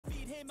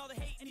him all the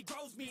hate and he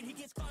grows me, and he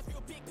gets cause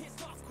real big,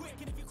 pissed off quick,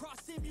 and if you cross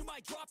him you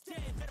might drop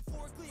dead.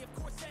 Metaphorically, of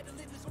course,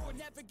 settling the score,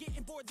 never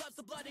getting bored, loves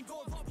the blood and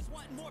gore, always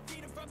wanting more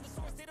freedom from the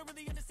source. They don't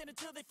really understand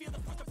until they feel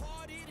the force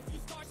departed. If you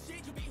start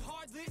shit, you'll be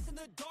heartless in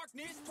the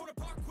darkness, torn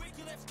apart quick,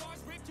 you left scars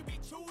ripped, you'll be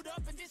chewed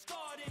up and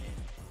discarded.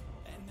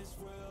 And this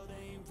world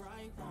ain't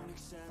right, won't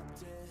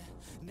accept it.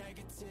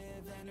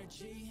 Negative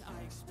energy,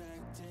 I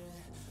expect it.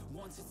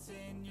 Once it's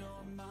in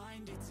your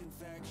mind, it's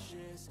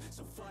infectious.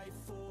 So fight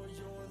for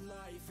your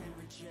life and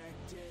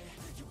reject it.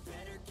 You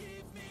better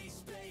give me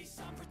space,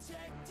 I'm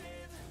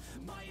protective.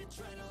 My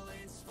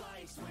adrenaline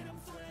spikes when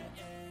I'm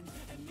threatened.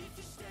 And if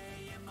you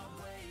stay in my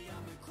way,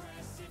 I'm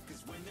aggressive.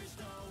 Cause when there's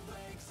no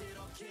exit,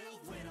 I'll kill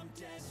when I'm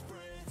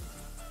desperate.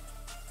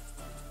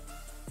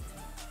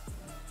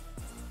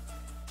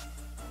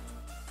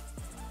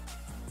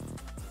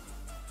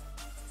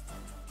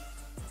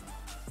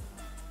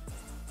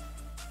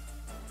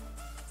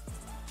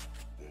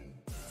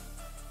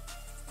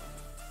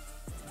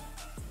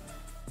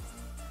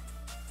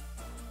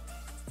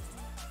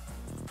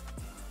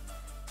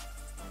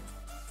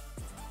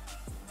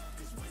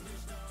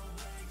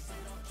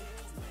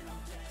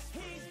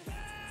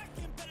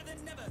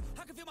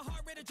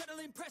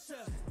 Adrenaline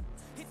pressure,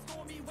 it's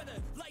stormy weather,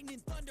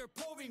 lightning, thunder,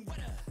 pouring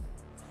weather.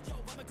 Yo,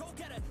 I'm a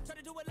go-getter, try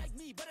to do it like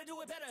me, but I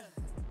do it better.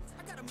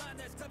 I got a mind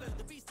that's clever,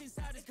 the beast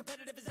inside is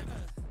competitive as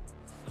ever.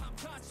 I'm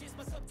conscious,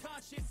 my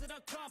subconscious, an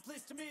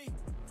accomplice to me.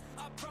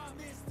 I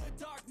promise the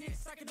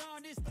darkness, I can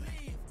honest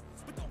believe.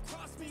 But don't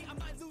cross me, I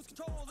might lose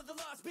control of the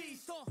lost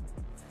beast.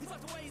 He's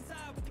locked away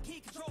inside with the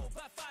key control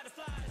by fight or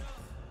flight.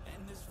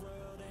 And this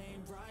world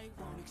ain't right,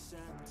 won't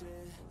accept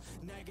it.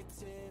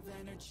 Negative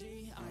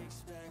energy, I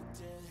expect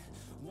it.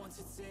 Once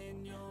it's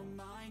in your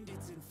mind,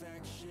 it's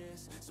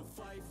infectious. So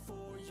fight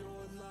for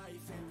your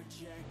life and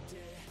reject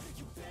it.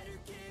 You better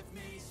give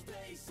me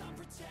space, I'm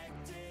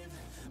protective.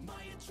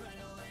 My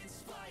adrenaline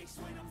spikes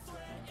when I'm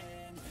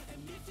threatened.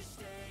 And if you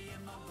stay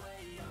in my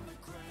way, I'm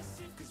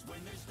aggressive. Cause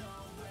when there's no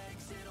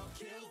exit, I'll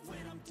kill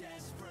when I'm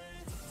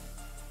desperate.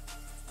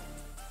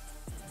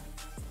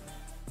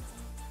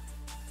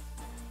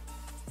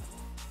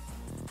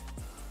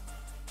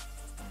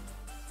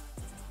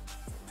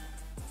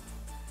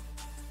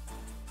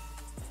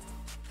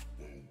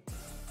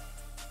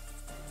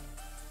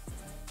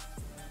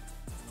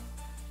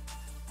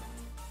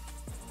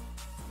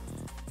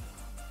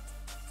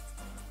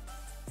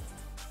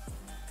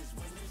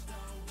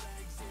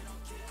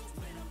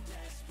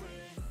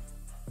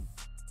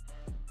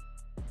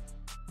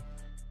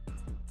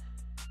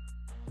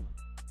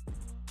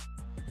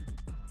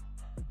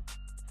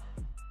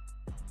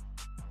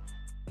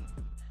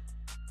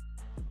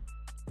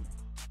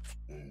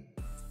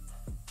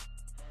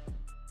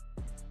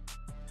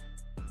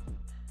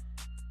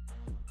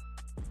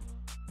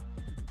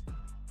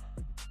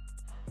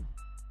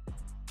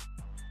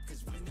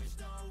 When there's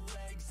no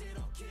exit,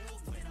 I'll kill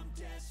when I'm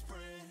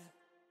desperate.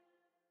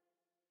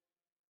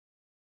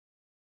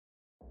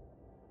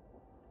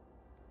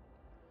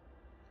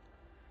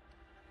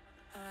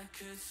 I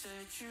could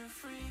set you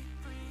free,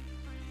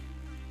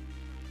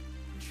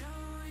 show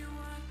you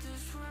what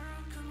this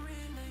world can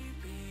really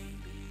be.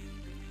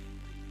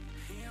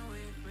 Here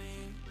with me,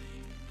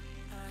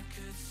 I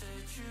could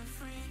set you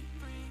free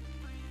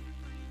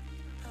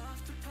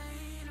of the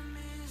pain and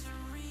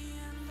misery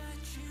and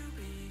let you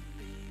be.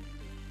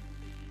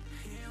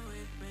 Here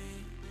with me,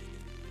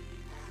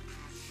 I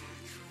could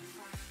set you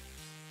free.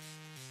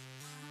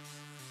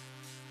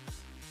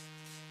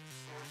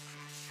 I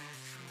could set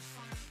you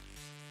free.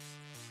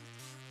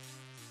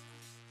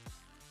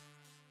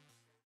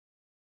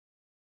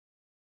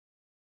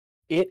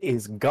 It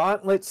is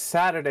Gauntlet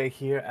Saturday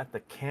here at the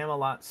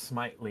Camelot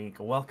Smite League.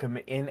 Welcome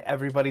in,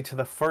 everybody, to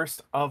the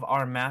first of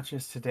our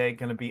matches today.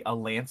 Going to be a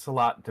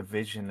Lancelot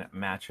division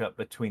matchup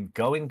between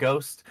Going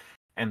Ghost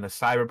and the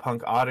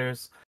Cyberpunk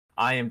Otters.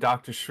 I am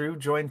Dr. Shrew,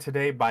 joined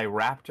today by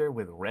Raptor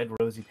with Red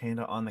Rosy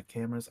Panda on the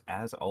cameras,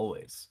 as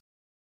always.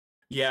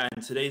 Yeah,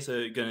 and today's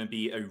going to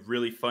be a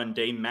really fun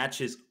day.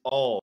 Matches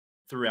all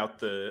throughout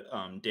the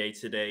day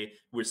today.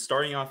 We're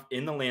starting off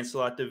in the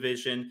Lancelot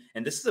division,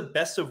 and this is a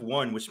best of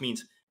one, which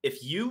means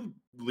if you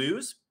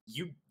lose,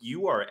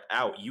 you are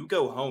out. You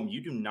go home. You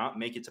do not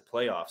make it to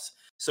playoffs.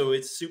 So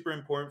it's super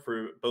important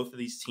for both of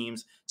these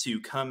teams to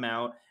come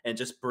out and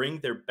just bring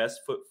their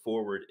best foot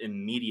forward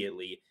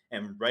immediately.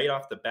 And right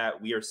off the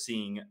bat, we are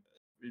seeing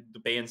the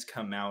bands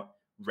come out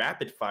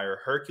rapid fire.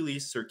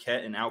 Hercules,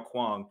 Cirquette, and Ao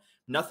Kwong.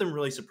 Nothing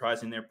really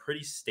surprising. They're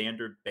pretty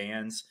standard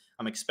bands.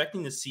 I'm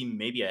expecting to see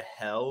maybe a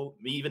Hell,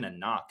 even a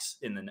Nox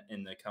in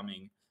the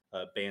coming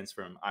bands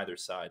from either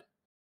side.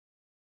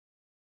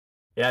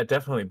 Yeah,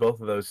 definitely. Both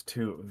of those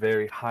two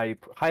very highly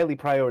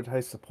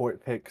prioritized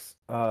support picks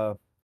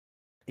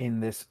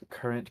in this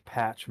current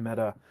patch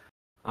meta.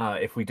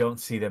 If we don't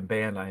see them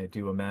banned, I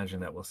do imagine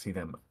that we'll see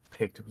them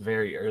picked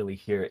very early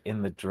here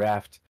in the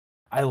draft.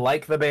 I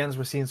like the bans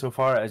we're seeing so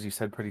far, as you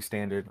said, pretty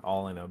standard,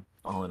 all in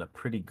a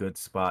pretty good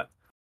spot.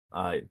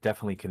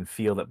 Definitely can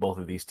feel that both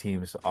of these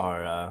teams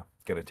are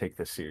going to take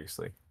this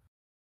seriously.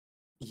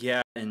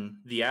 Yeah, and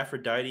the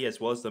Aphrodite as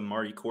well as the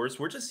Marty Chorus,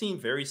 we're just seeing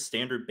very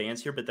standard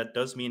bands here, but that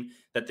does mean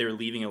that they're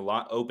leaving a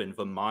lot open.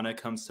 Vamana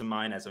comes to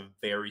mind as a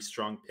very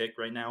strong pick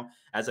right now.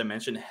 As I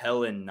mentioned,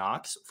 Hell and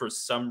Nox, for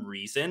some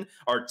reason,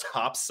 are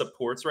top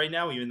supports right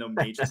now, even though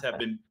mages have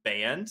been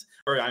banned,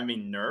 or I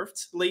mean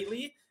nerfed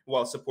lately,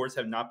 while supports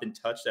have not been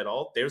touched at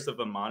all. There's the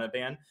Vamana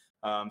ban.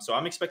 So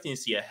I'm expecting to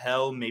see a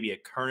Hell, maybe a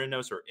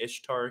Kurnos or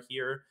Ishtar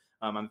here.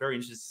 I'm very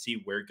interested to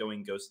see where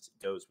Going Ghost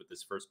goes with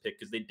this first pick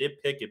because they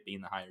did pick it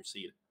being the higher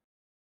seed.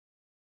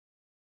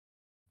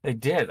 They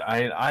did.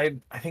 I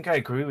think I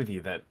agree with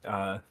you that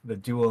the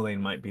dual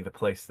lane might be the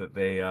place that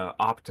they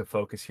opt to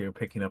focus here,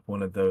 picking up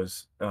one of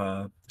those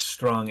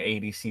strong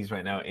ADCs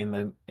right now in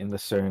the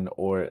CERN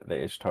or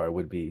the Ishtar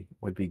would be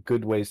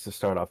good ways to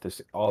start off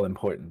this all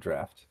important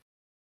draft.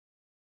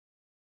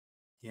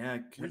 Yeah,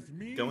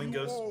 Going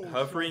Ghost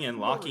hovering and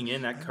locking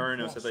in that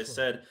Kurnos, as I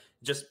said,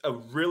 just a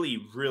really,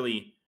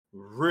 really,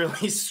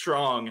 really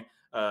strong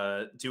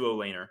duo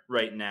laner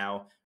right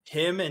now.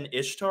 Him and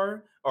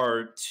Ishtar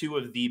are two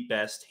of the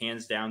best,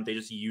 hands down. They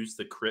just use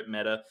the crit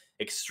meta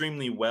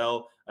extremely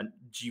well.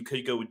 You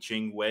could go with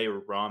Jing Wei or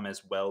Rom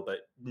as well, but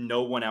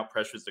no one out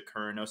pressures the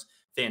Kurnos.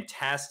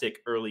 Fantastic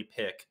early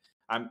pick.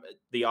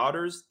 The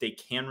Otters, they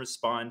can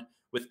respond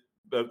with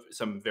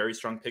some very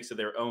strong picks of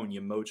their own.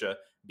 Yamoja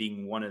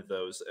being one of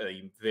those,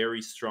 a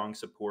very strong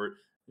support.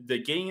 The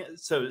getting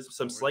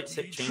some slight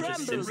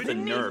changes since the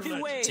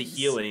nerf to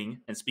healing,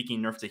 and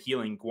speaking nerf to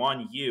healing,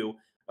 Guan Yu,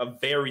 a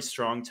very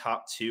strong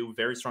top two,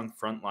 very strong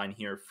front line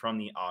here from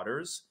the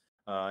Otters.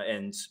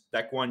 And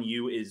that Guan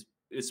Yu is,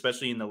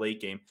 especially in the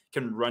late game,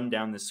 can run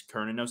down this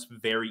Kurnos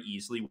very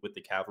easily with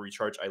the cavalry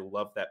charge. I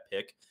love that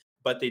pick.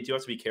 But they do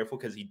have to be careful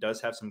because he does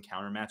have some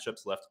counter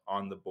matchups left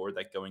on the board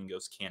that Going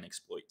Ghost can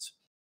exploit.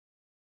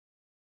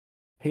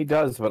 He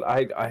does, but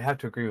I have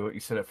to agree with what you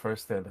said at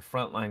first there. The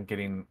front line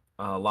getting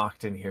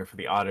locked in here for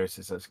the Otters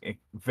is a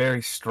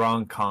very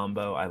strong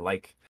combo. I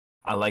like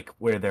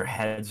where their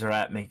heads are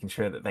at, making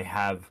sure that they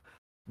have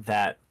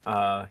that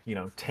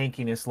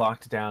tankiness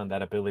locked down,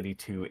 that ability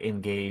to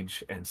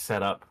engage and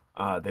set up.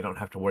 They don't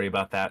have to worry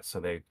about that,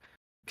 so they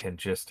can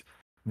just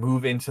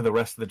move into the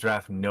rest of the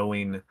draft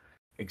knowing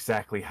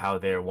exactly how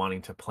they're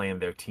wanting to plan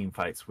their team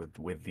fights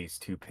with these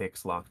two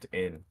picks locked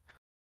in.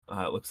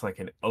 It looks like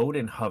an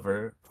Odin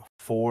hover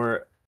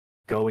for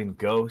Going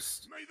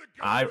Ghost.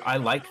 I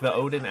like the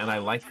Odin and I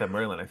like the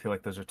Merlin. I feel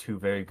like those are two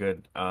very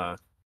good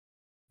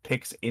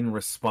picks in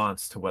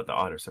response to what the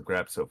Otters have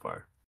grabbed so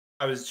far.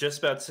 I was just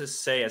about to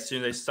say, as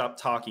soon as I stopped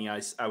talking,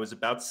 I was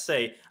about to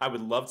say I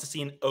would love to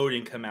see an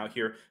Odin come out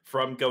here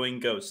from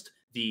Going Ghost.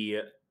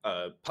 The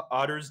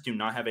Otters do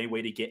not have any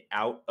way to get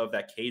out of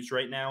that cage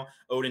right now.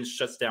 Odin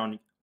shuts down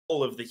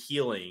all of the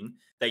healing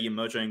that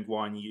Yamoja and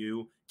Guan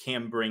Yu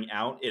can bring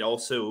out. It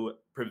also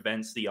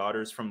prevents the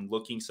Otters from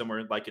looking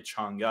somewhere like a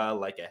Chang'e,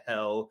 like a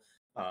Hell.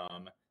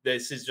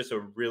 This is just a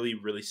really,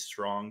 really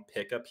strong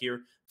pickup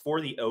here for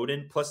the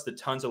Odin, plus the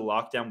tons of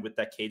lockdown with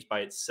that cage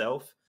by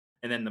itself.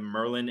 And then the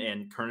Merlin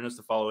and Kurnos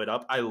to follow it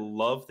up. I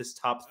love this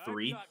top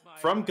three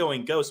from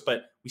Going Ghost,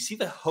 but we see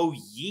the Ho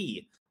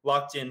Yi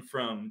locked in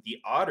from the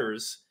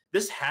Otters.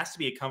 This has to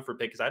be a comfort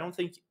pick because I don't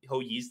think Ho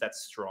Yi's that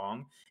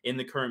strong in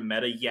the current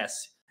meta.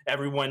 Yes,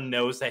 everyone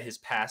knows that his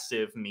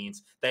passive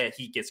means that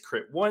he gets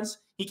crit once,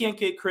 he can't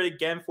get crit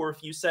again for a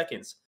few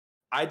seconds.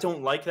 I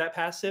don't like that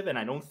passive, and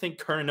I don't think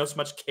Kurnos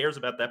much cares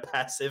about that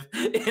passive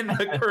in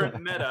the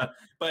current meta.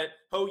 But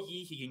Ho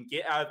Yi, he can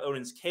get out of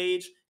Odin's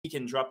cage. He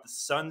can drop the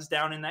Suns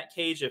down in that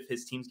cage if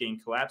his team's getting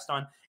collapsed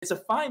on. It's a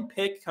fine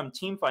pick come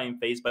team fighting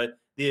phase, but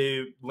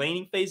the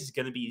laning phase is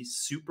going to be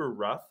super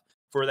rough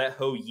for that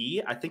Ho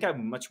Yi. I think I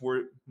much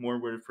more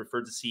would have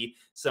preferred to see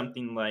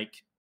something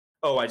like,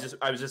 I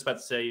was just about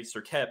to say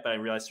Serket, but I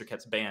realized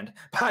Serket's banned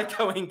by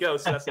Going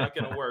Ghost, so that's not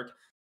going to work.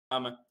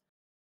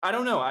 I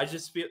don't know. I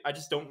just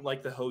don't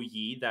like the Ho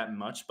Yi that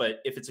much. But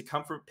if it's a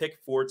comfort pick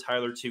for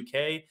Tyler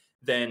 2K,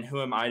 then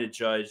who am I to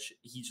judge?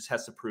 He just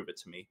has to prove it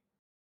to me.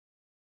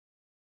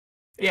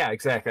 Yeah,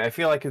 exactly. I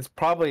feel like it's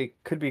probably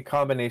could be a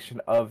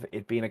combination of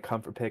it being a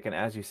comfort pick, and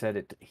as you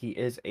said, he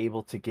is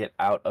able to get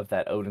out of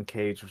that Odin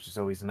cage, which is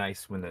always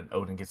nice when an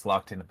Odin gets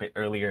locked in a bit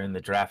earlier in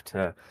the draft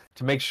to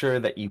make sure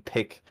that you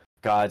pick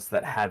gods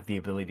that have the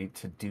ability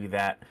to do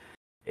that.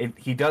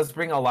 He does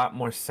bring a lot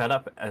more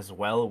setup as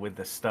well with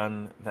the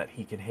stun that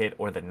he can hit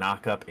or the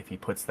knock-up if he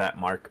puts that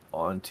mark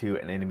onto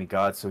an enemy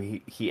god. So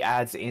he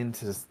adds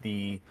into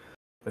the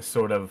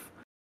sort of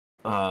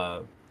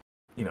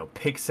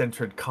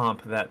pick-centered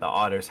comp that the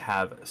Otters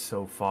have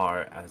so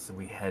far as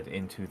we head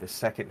into the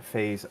second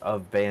phase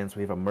of bans.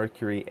 We have a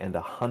Mercury and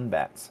a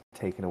Hunbats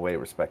taken away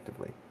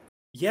respectively.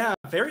 Yeah,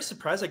 I'm very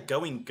surprised that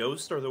Going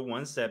Ghost are the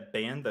ones that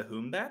banned the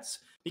Hunbats.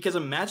 Because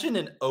imagine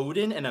an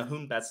Odin and a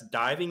Hunbats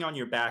diving on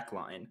your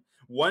backline.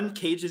 One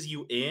cages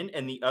you in,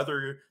 and the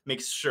other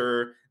makes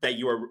sure that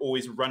you are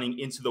always running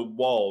into the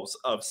walls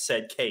of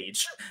said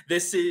cage.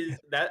 This is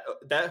that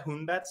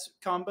Hunbats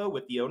combo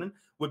with the Odin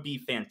would be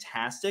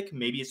fantastic.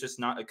 Maybe it's just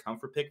not a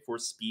comfort pick for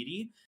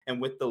Speedy. And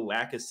with the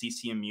lack of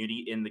CC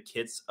immunity in the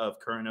kits of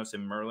Kurnos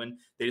and Merlin,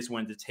 they just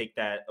wanted to take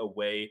that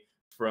away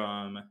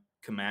from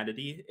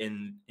Commodity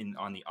in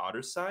on the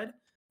Otter side,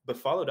 but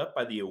followed up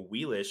by the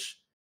Awelish.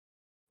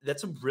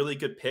 That's a really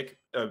good pick,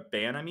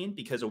 ban. I mean,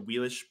 because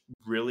Awelish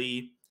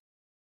really,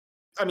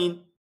 I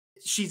mean,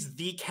 she's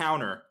the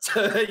counter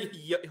to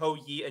Ho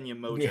Yi and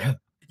Yamoja.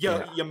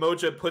 Yeah.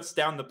 Yamoja puts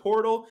down the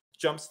portal,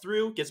 jumps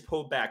through, gets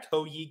pulled back.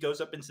 Ho Yi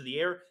goes up into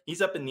the air.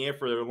 He's up in the air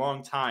for a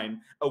long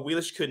time.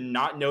 Awelish could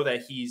not know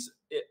that he's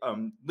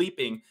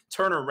leaping,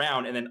 turn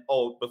around, and then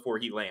ult before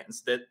he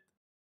lands. That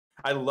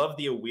I love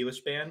the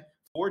Awelish ban.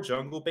 4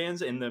 jungle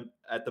bans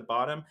at the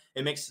bottom.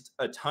 It makes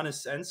a ton of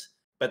sense,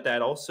 but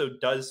that also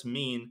does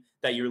mean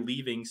that you're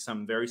leaving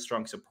some very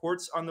strong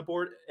supports on the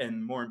board,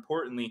 and more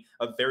importantly,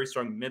 a very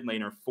strong mid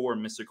laner for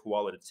Mr.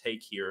 Koala to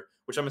take here,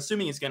 which I'm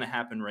assuming is going to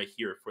happen right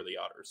here for the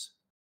Otters.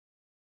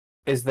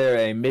 Is there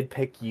a mid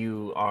pick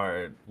you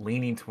are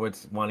leaning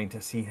towards wanting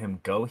to see him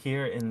go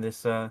here in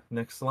this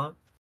next slot?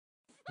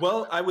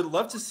 Well, I would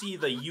love to see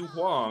the Yu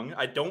Huang.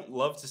 I don't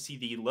love to see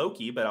the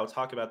Loki, but I'll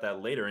talk about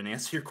that later and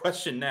answer your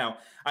question now.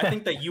 I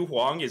think that Yu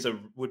Huang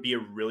would be a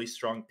really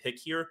strong pick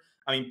here.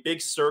 I mean,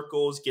 big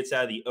circles, gets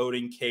out of the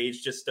Odin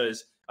cage, just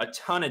does a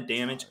ton of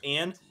damage,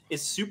 and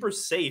is super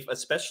safe,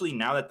 especially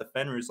now that the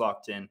Fenrir is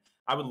locked in.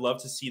 I would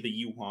love to see the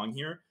Yu Huang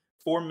here.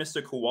 For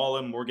Mr.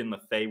 Koala, Morgan Le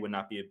Fay would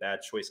not be a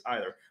bad choice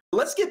either. But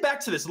let's get back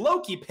to this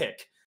Loki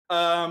pick.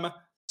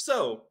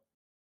 So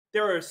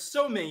there are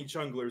so many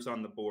junglers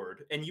on the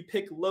board, and you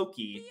pick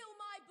Loki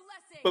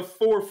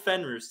before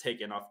Fenrir's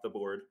taken off the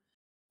board.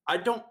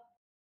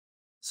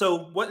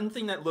 So one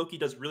thing that Loki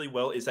does really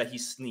well is that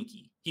he's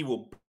sneaky. He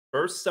will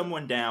burst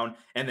someone down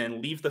and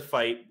then leave the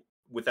fight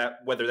with that,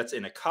 whether that's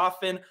in a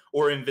coffin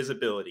or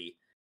invisibility.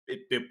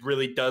 It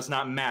really does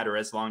not matter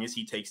as long as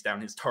he takes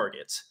down his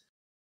targets.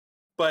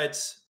 But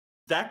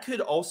that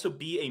could also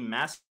be a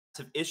massive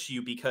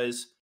issue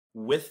because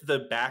with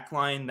the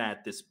backline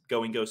that this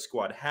Going Ghost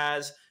squad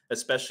has,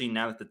 especially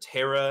now that the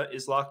Terra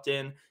is locked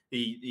in,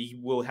 he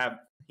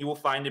will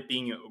find it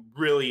being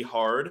really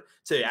hard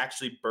to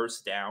actually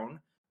burst down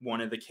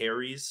one of the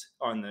carries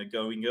on the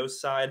Going Ghost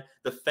side.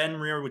 The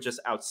Fenrir would just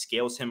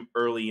outscales him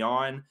early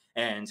on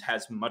and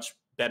has much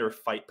better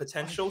fight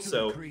potential.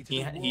 So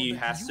he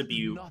has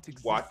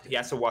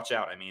to watch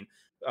out. I mean,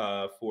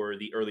 for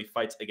the early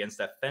fights against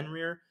that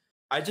Fenrir.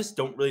 I just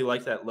don't really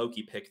like that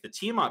Loki pick. The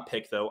Tiamat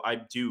pick, though, I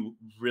do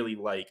really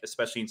like,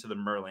 especially into the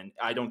Merlin.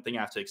 I don't think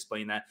I have to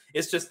explain that.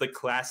 It's just the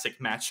classic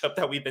matchup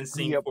that we've been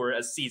seeing for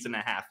a season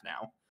and a half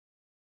now.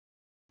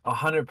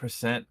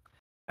 100%.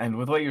 And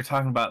with what you're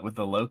talking about with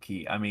the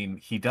Loki, I mean,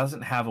 he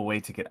doesn't have a way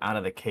to get out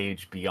of the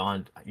cage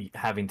beyond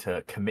having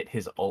to commit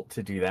his ult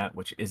to do that,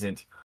 which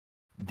isn't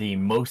the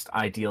most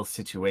ideal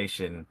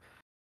situation.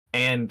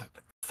 And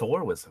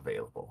Thor was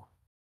available.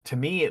 To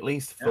me, at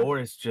least, yeah. Thor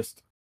is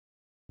just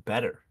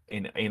better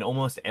in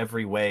almost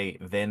every way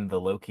than the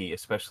Loki,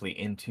 especially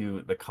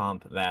into the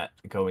comp that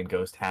Going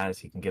Ghost has.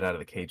 He can get out of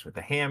the cage with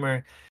the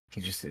hammer.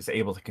 He just is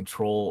able to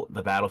control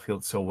the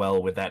battlefield so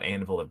well with that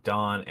Anvil of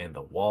Dawn and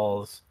the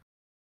walls.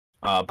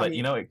 But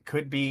you know, it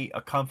could be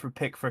a comfort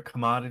pick for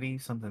Commodity,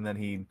 something that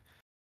he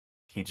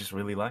just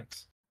really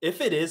likes. If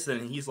it is,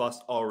 then he's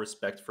lost all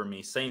respect for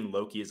me. Saying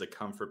Loki is a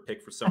comfort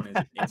pick for someone is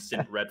an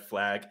instant red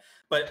flag.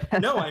 But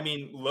no, I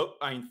mean,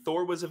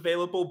 Thor was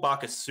available,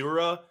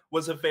 Bakasura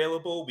was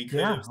available. We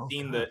could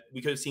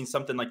have seen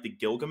something like the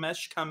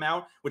Gilgamesh come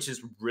out, which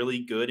is really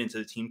good into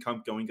the team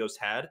comp Going Ghost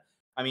had.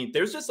 I mean,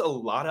 there's just a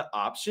lot of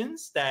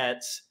options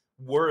that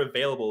were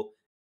available.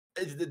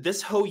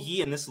 This Ho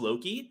Yi and this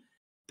Loki,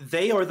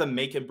 they are the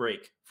make and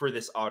break for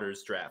this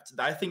Otters draft.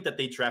 I think that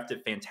they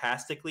drafted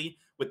fantastically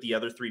with the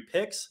other 3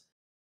 picks.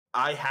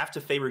 I have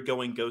to favor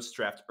Going Ghost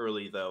draft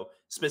early, though,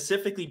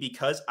 specifically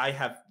because I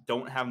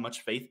don't have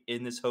much faith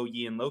in this Ho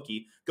Yi and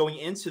Loki going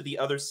into the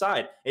other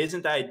side. It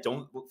isn't that I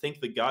don't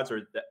think the gods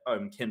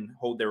can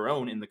hold their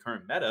own in the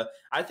current meta.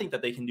 I think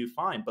that they can do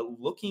fine, but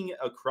looking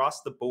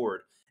across the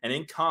board and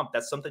in comp,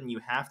 that's something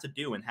you have to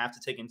do and have to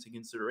take into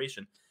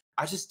consideration.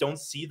 I just don't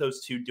see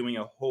those two doing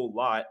a whole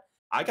lot.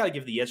 I got to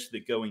give the edge to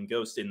the Going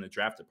Ghost in the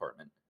draft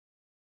department.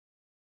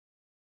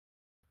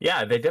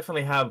 Yeah, they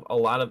definitely have a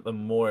lot of the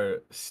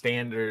more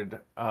standard,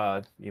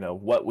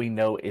 what we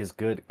know is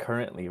good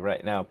currently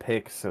right now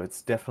picks. So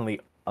it's definitely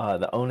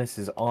the onus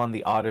is on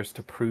the Otters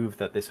to prove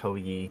that this Ho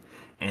Yi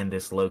and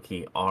this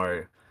Loki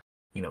are,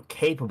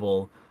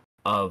 capable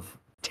of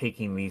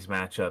taking these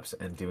matchups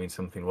and doing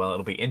something well.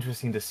 It'll be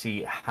interesting to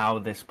see how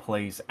this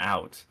plays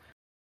out.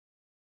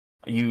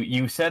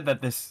 You said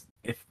that this,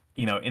 if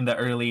in the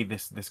early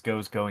this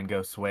goes Going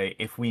Ghost's way.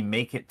 If we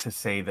make it to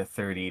say the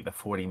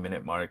 40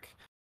 minute mark,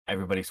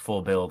 everybody's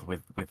full build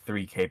with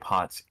 3K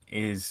pots.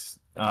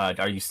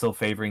 Are you still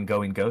favoring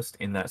Going Ghost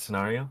in that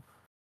scenario?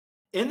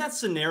 In that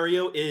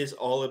scenario, it is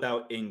all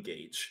about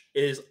engage.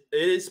 It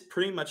is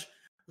pretty much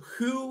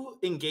who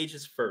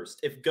engages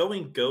first. If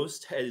Going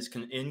Ghost is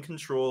in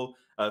control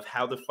of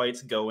how the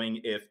fight's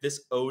going, if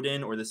this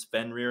Odin or this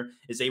Fenrir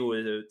is able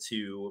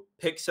to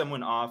pick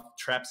someone off,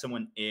 trap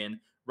someone in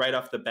right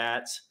off the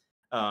bat,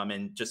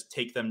 and just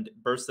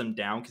burst them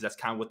down, because that's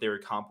kind of what their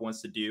comp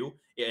wants to do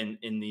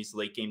in these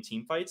late game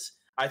team fights.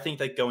 I think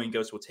that Going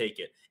Ghost will take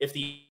it. If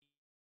the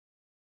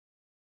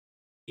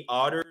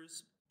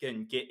Otters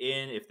can get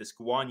in, if this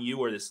Guan Yu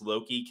or this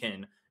Loki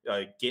can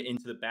get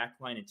into the back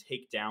line and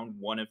take down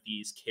one of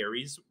these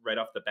carries right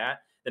off the bat,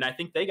 then I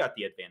think they got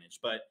the advantage.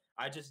 But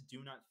I just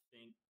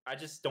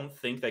don't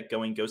think that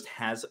Going Ghost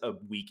has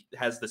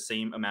the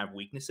same amount of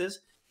weaknesses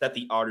that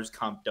the Otters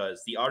comp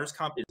does. The Otters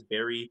comp is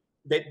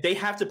they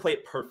have to play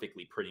it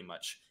perfectly pretty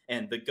much.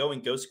 And the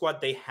Going Ghost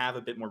squad, they have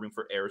a bit more room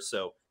for error.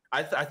 So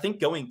I think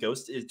Going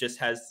Ghost just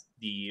has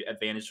the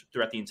advantage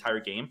throughout the entire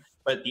game.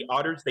 But the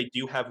Otters, they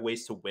do have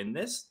ways to win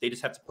this. They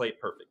just have to play it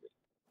perfectly.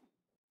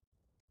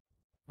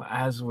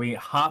 As we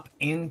hop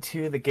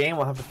into the game,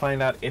 we'll have to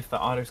find out if the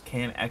Otters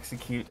can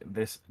execute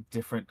this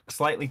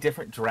slightly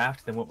different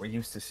draft than what we're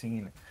used to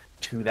seeing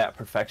to that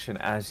perfection,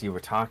 as you were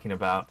talking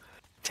about.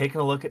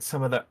 Taking a look at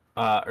some of the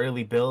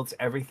early builds,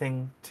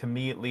 everything, to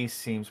me at least,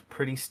 seems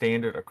pretty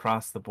standard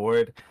across the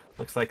board.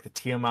 Looks like the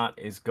Tiamat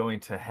is going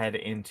to head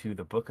into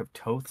the Book of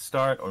Thoth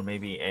start, or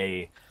maybe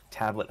a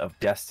Tablet of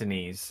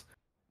Destinies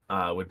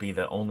would be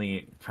the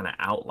only kind of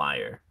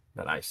outlier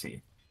that I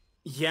see.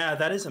 Yeah,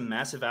 that is a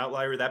massive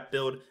outlier. That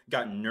build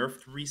got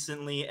nerfed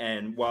recently,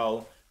 and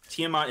while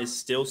Tiamat is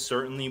still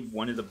certainly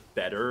one of the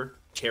better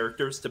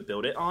characters to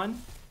build it on,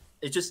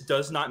 it just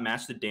does not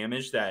match the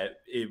damage that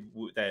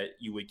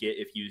you would get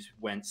if you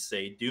went,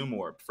 say, Doom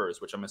Orb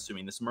first, which I'm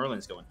assuming this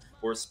Merlin's going,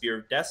 or Spear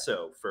of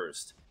Deso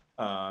first.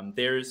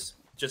 There's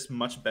just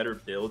much better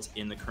builds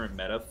in the current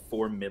meta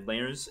for mid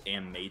laners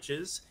and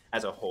mages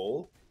as a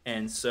whole,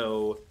 and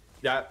so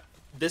that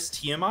this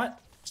Tiamat,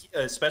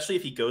 especially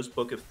if he goes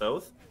Book of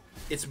Thoth,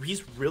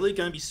 he's really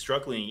going to be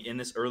struggling in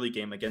this early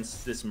game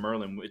against this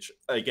Merlin, which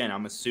again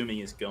I'm assuming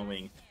is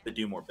going the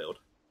Doom Orb build.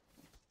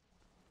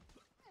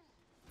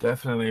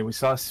 Definitely. We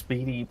saw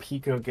Speedy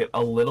Pico get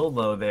a little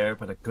low there,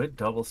 but a good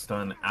double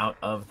stun out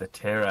of the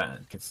Terra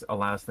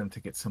allows them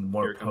to get some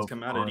more poke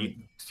on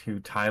to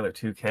Tyler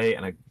 2K.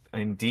 And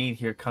indeed,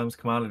 here comes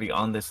Commodity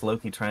on this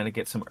Loki, trying to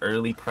get some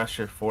early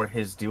pressure for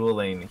his dual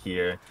lane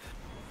here.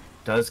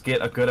 Does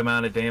get a good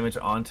amount of damage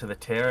onto the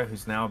Terra,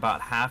 who's now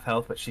about half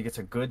health, but she gets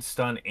a good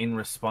stun in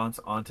response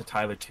onto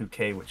Tyler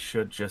 2K, which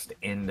should just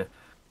end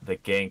the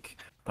gank.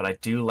 But I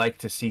do like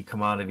to see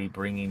Commodity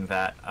bringing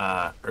that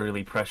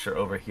early pressure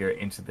over here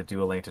into the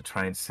dual lane to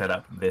try and set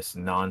up this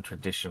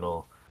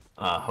non-traditional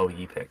Hou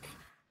Yi pick.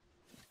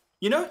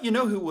 You know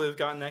who would have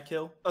gotten that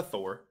kill? A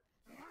Thor.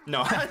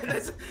 No,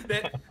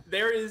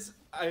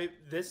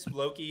 this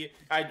Loki.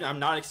 I'm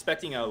not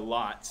expecting a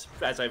lot,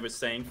 as I was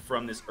saying,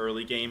 from this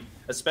early game,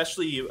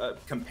 especially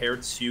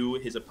compared to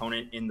his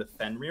opponent in the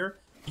Fenrir.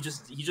 He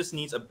just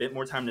needs a bit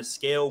more time to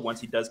scale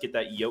once he does get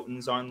that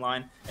Jotuns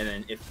online, and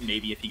then if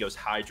he goes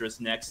Hydra's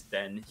next,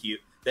 then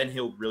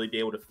he'll really be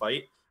able to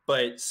fight.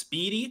 But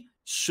Speedy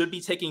should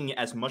be taking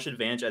as much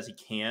advantage as he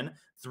can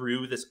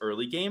through this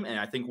early game, and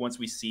I think once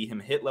we see him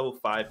hit level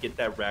 5, get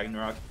that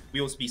Ragnarok,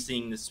 we will be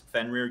seeing this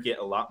Fenrir get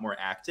a lot more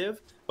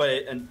active.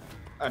 But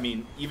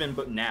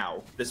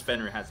now this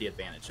Fenrir has the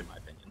advantage in my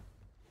opinion.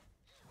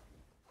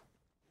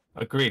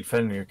 Agreed.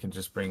 Fenrir can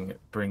just bring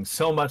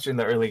so much in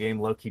the early game.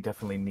 Loki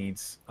definitely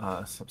needs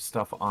some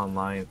stuff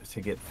online to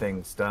get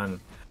things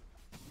done.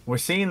 We're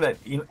seeing that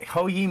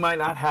Hou Yi might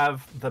not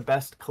have the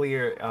best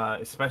clear,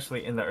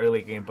 especially in the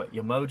early game, but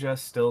Yemoja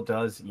still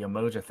does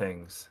Yemoja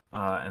things,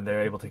 and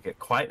they're able to get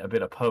quite a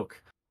bit of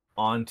poke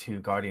onto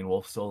Guardian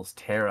Wolfsoul's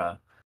Terra.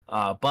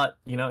 But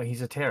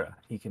he's a Terra.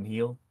 He can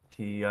heal.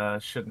 He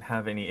shouldn't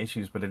have any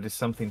issues, but it is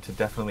something to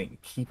definitely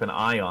keep an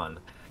eye on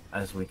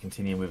as we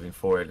continue moving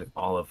forward.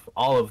 All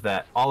of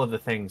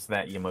the things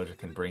that Yemoja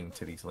can bring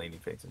to these laning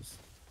phases.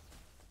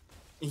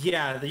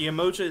 Yeah, the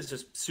Yemoja is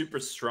just super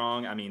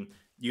strong. I mean,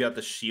 you have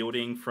the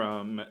shielding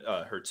from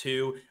her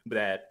too,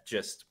 that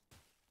just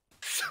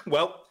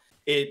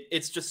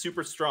it's just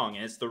super strong,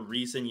 and it's the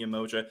reason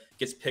Yemoja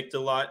gets picked a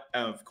lot.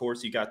 Of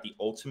course, you got the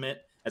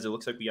ultimate, as it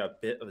looks like we got a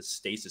bit of a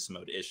stasis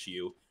mode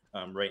issue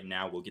right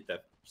now. We'll get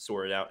that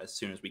sorted out as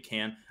soon as we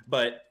can.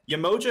 But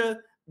Yemoja,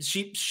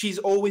 she's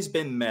always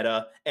been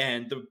meta,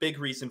 and the big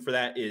reason for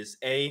that is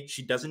A,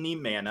 she doesn't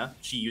need mana,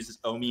 she uses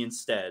Omi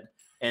instead,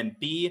 and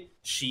B,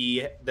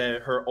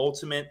 her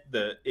ultimate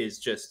is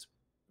just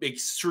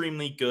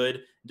extremely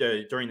good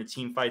during the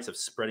team fights of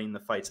spreading the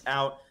fights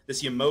out.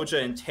 This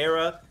Yemoja and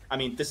Terra, I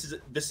mean, this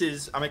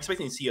is I'm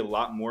expecting to see a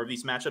lot more of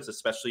these matchups,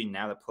 especially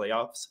now that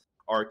playoffs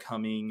are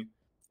coming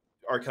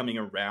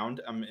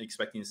around. I'm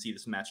expecting to see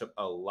this matchup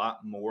a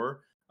lot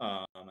more,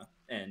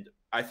 and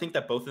I think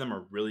that both of them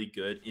are really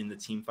good in the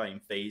team fighting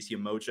phase.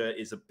 Yemoja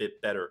is a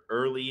bit better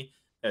early,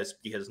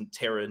 because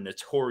Terra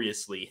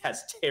notoriously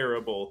has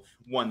terrible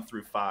 1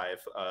 through 5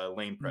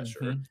 lane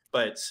pressure.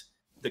 But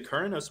the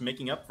Kurnos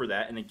making up for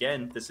that, and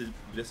again, this is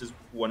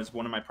one of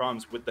my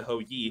problems with the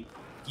Hou Yi.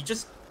 He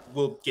just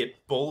will get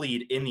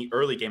bullied in the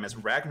early game as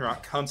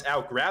Ragnarok comes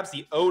out, grabs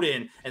the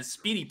Odin, and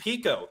Speedy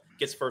Pico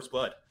gets first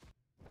blood.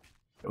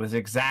 It was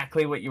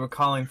exactly what you were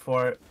calling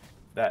for.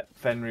 that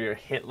Fenrir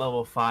hit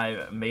level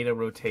 5, made a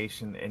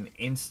rotation, and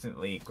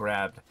instantly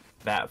grabbed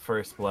that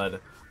first blood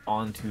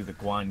onto the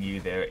Guan Yu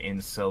there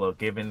in solo,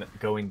 giving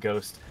Going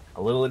Ghost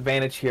a little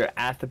advantage here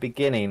at the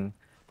beginning.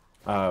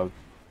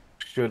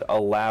 Should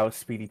allow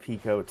Speedy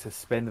Pico to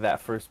spend that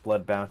first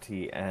blood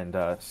bounty and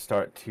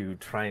start to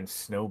try and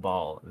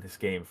snowball this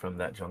game from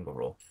that jungle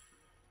role.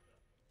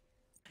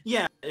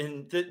 Yeah,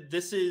 and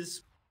this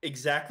is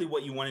exactly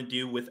what you want to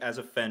do with as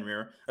a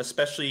Fenrir,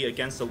 especially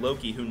against a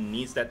Loki who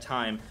needs that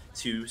time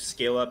to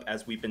scale up,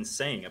 as we've been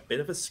saying. A bit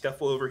of a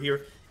scuffle over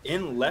here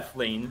in left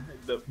lane.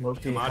 The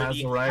Loki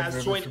Commodity has arrived.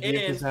 has joined in.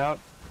 Is out.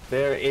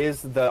 There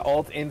is the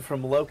ult in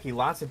from Loki.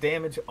 Lots of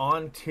damage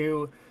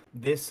onto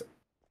this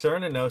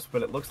Cernanos,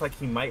 but it looks like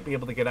he might be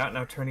able to get out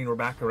now, turning her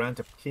back around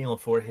to heal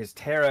for his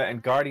Terra,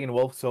 and Guardian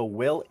Wolfso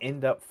will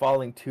end up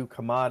falling to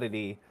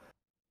Commodity.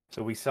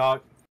 So we saw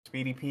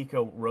Speedy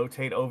Pico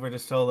rotate over to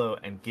solo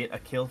and get a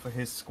kill for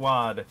his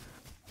squad,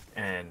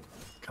 and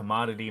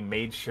Commodity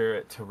made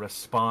sure to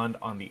respond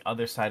on the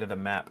other side of the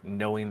map,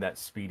 knowing that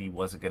Speedy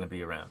wasn't going to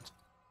be around.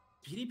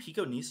 Speedy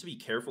Pico needs to be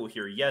careful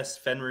here. Yes,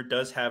 Fenrir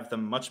does have the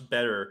much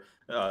better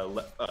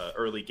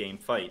early game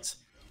fights,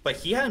 but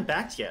he hadn't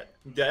backed yet.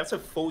 That's a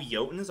full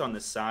Jotuns on the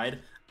side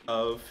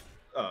of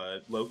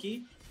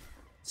Loki.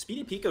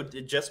 Speedy Pico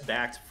just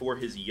backed for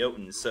his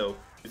Jotuns, so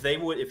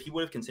if he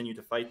would have continued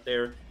to fight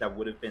there, that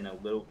would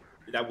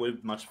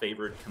have much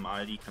favored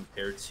Commodity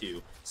compared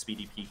to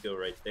Speedy Pico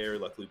right there.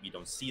 Luckily, we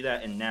don't see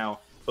that, and now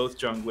both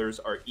junglers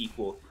are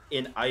equal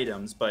in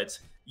items, but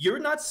you're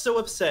not so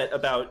upset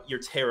about your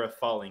Terra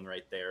falling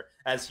right there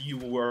as you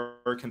were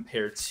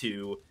compared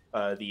to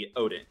the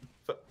Odin,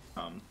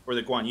 or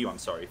the Guan Yu, I'm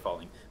sorry,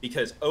 falling.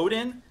 Because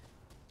Odin,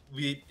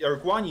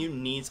 Guan Yu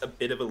needs a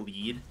bit of a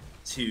lead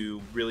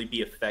to really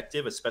be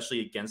effective, especially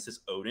against this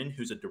Odin,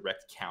 who's a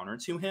direct counter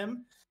to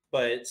him.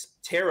 But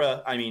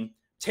Terra,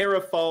 Terra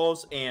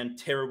falls, and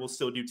Terra will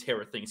still do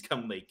Terra things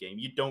come late game.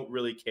 You don't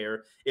really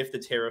care if the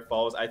Terra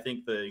falls. I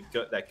think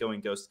that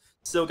Going Ghost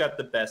still got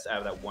the best out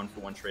of that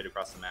 1-for-1 trade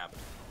across the map.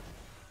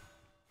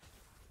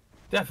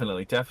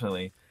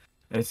 Definitely.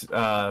 It's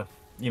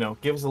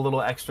gives a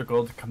little extra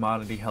gold to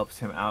Commodity, helps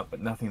him out, but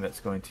nothing that's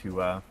going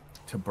to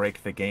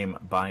break the game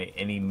by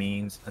any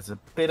means. As a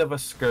bit of a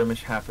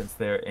skirmish happens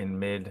there in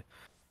mid,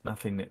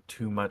 nothing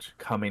too much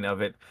coming of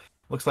it.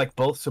 Looks like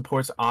both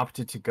supports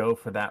opted to go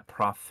for that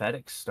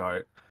prophetic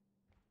start.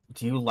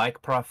 Do you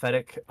like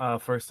prophetic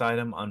first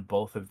item on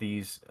both of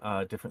these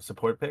different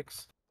support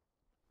picks?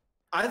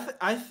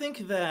 I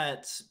think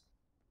that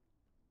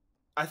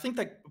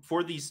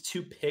for these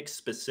two picks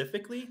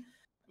specifically,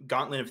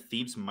 Gauntlet of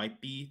Thebes might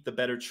be the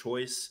better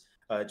choice.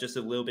 Just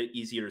a little bit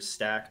easier to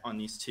stack on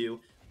these two.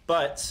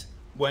 But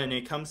when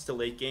it comes to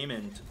late game,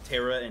 and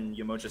Terra and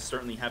Yamoja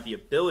certainly have the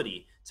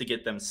ability to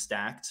get them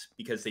stacked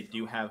because they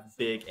do have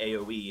big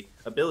AoE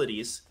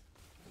abilities,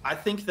 I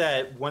think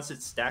that once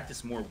it's stacked,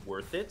 it's more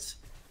worth it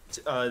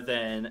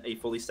than a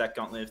fully stacked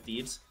Gauntlet of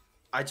Thebes.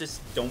 I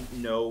just don't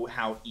know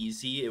how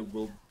easy it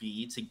will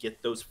be to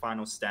get those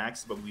final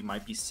stacks, but we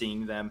might be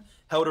seeing them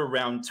held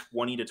around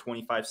 20 to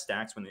 25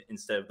 stacks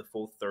instead of the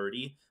full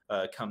 30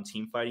 come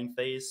team fighting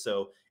phase.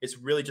 So it's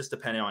really just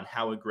dependent on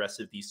how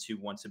aggressive these two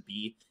want to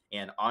be.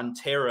 And on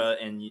Terra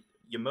and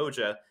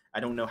Yamoja, I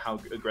don't know how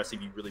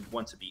aggressive you really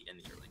want to be in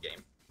the early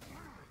game.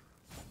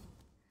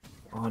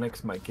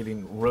 Onyx might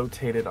getting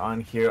rotated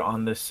on here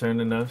on the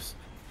Cernanos.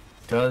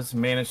 Does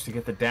manage to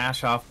get the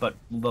dash off, but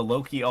the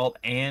Loki ult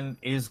and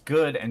is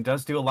good and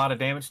does do a lot of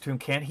damage to him.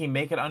 Can he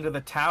make it under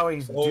the tower?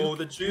 He's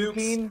the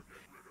jukes.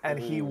 And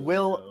he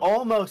will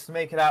almost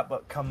make it out,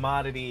 but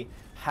Commodity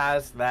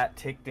has that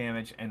tick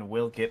damage and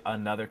will get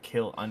another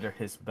kill under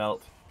his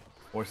belt,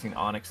 forcing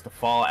Onyx to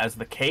fall as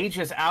the cage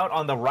is out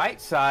on the right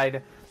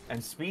side,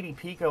 and Speedy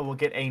Pico will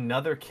get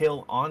another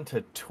kill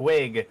onto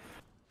Twig.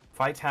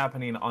 Fights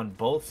happening on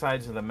both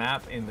sides of the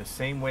map in the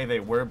same way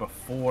they were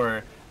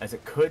before, as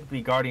it could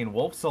be Guardian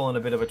Wolfsoul in a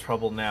bit of a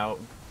trouble now.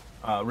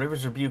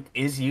 River's Rebuke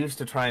is used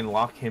to try and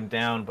lock him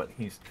down, but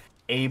he's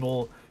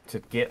able to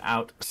get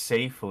out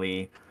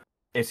safely.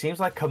 It seems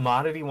like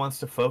Commodity wants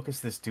to focus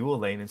this dual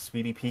lane, and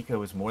Speedy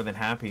Pico is more than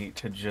happy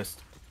to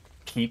just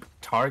keep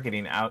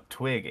targeting out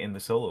Twig in the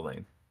solo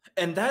lane.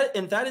 And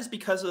that is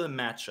because of the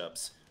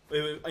matchups.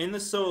 In the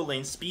solo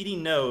lane, Speedy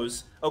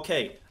knows,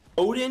 okay,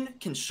 Odin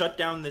can shut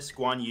down this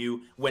Guan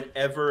Yu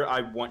whenever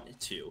I want it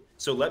to.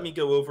 So let me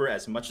go over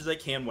as much as I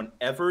can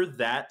whenever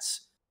that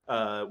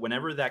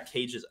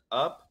cage is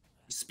up.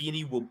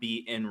 Speedy will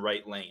be in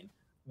right lane.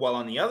 While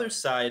on the other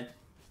side,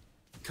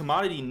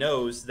 Commodity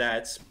knows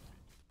that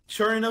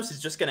Kurnos is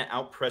just going to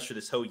out-pressure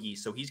this Ho Yi,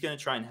 so he's going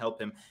to try and help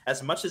him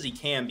as much as he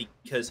can,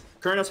 because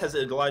Kurnos has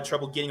a lot of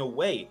trouble getting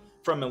away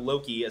from a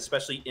Loki,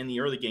 especially in the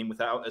early game,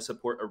 without a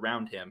support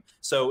around him.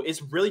 So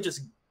it's really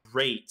just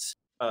great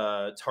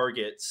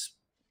targets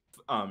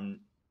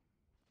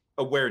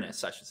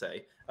awareness, I should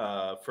say,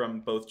 from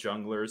both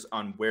junglers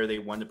on where they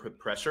want to put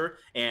pressure,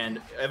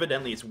 and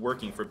evidently it's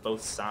working for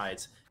both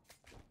sides.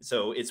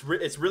 So it's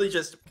really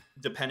just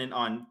dependent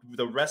on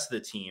the rest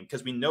of the team,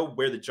 because we know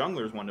where the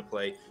junglers want to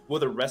play. Will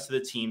the rest of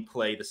the team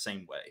play the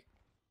same way?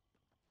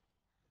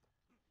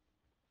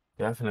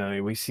 Definitely.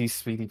 We see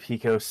Speedy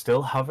Pico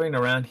still hovering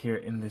around here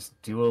in this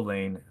duo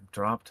lane,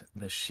 dropped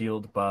the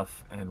shield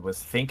buff and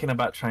was thinking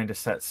about trying to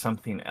set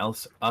something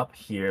else up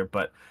here,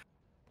 but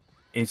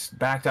it's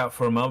backed out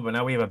for a moment. But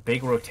now we have a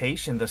big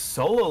rotation. The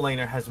solo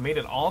laner has made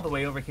it all the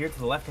way over here to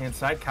the left-hand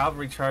side.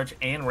 Cavalry Charge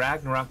and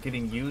Ragnarok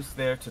getting used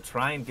there to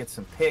try and get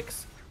some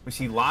picks. We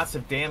see lots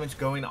of damage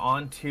going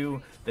on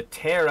to the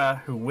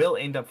Terra, who will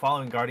end up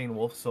following Guardian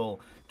Wolf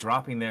Soul,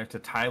 dropping there to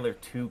Tyler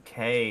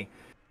 2K.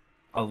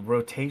 A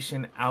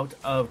rotation out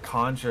of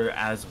Conjure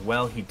as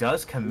well. He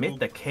does commit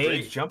the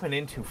cage, jumping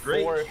into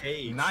 4.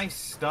 Nice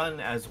stun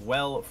as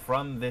well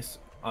from this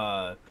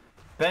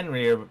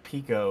Fenrir, but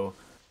Pico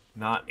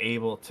not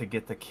able to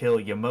get the kill.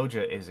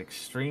 Yamoja is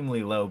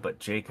extremely low, but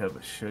Jacob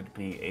should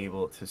be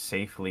able to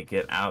safely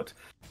get out.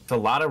 It's a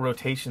lot of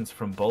rotations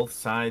from both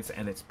sides,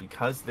 and it's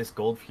because this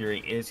Gold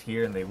Fury is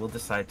here, and they will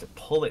decide to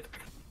pull it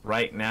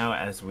right now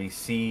as we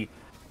see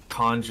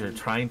Conjure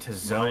trying to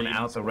zone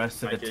out the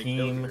rest of the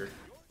team.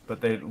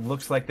 But it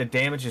looks like the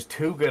damage is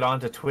too good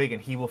onto Twig,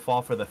 and he will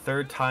fall for the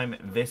 3rd time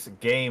this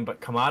game.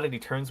 But Commodity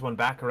turns one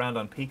back around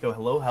on Pico.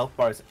 Hello, health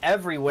bars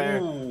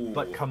everywhere,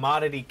 but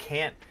Commodity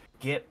can't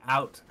get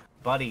out.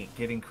 Buddy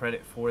getting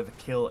credit for the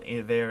kill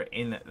there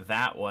in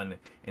that one,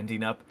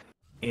 ending up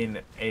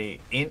in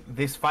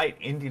this fight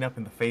ending up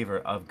in the favor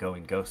of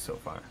Going Ghost so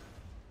far.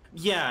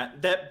 Yeah,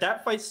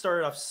 that fight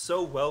started off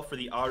so well for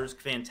the Otters.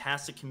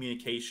 Fantastic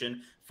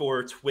communication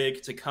for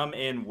Twig to come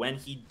in when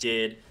he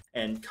did,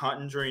 and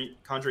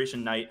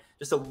Conjuration Knight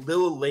just a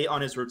little late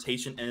on his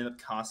rotation ended up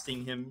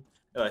costing him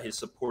his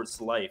support's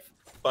life.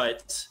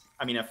 But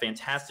I mean, a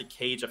fantastic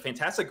cage, a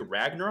fantastic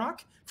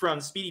Ragnarok from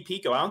Speedy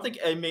Pico. I don't think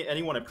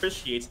anyone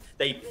appreciates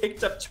they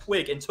picked up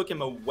Twig and took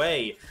him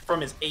away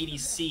from his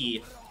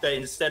ADC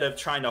instead of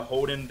trying to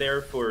hold him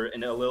there for a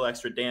little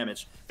extra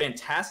damage.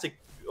 Fantastic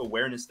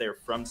awareness there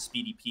from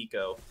Speedy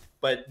Pico.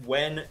 But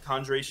when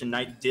Conjuration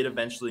Knight did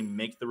eventually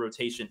make the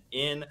rotation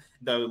in,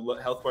 the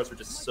health bars were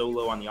just so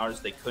low on the Otters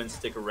they couldn't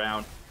stick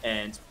around.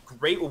 And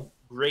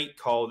great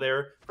call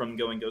there from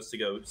Going Ghost to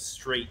go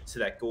straight to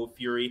that Gold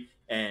Fury.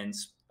 And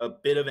a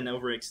bit of an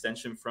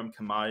overextension from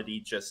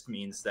Commodity just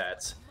means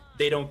that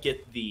they don't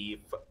get the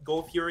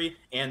Gold Fury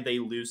and they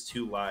lose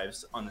 2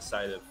 lives on the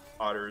side of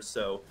Otters.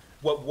 So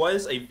what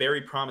was a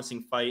very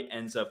promising fight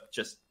ends up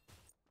just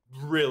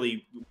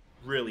really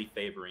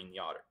favoring the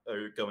Otter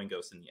or Going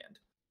Ghost in the end.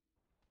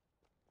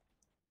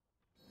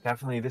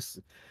 Definitely, this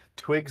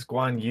Twig's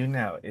Guan Yu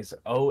now is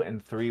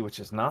 0-3, which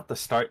is not the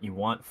start you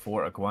want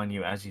for a Guan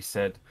Yu. As you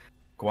said,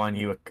 Guan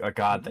Yu, a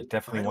god that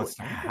definitely wants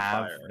to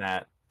have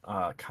that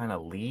kind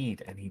of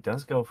lead, and he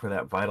does go for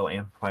that Vital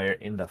Amplifier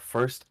in the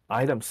first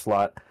item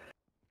slot.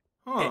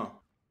 Huh.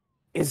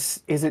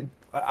 Is it?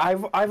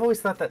 I've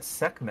always thought that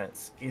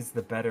Sekhmet's is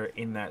the better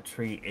in that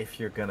tree if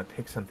you're gonna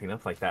pick something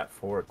up like that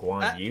for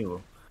Guan Yu.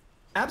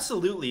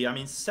 Absolutely. I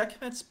mean,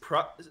 Sekhmet's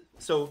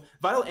so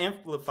Vital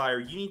Amplifier,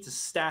 you need to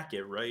stack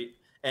it, right?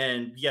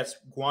 And yes,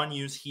 Guan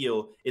Yu's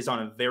heal is on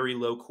a very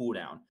low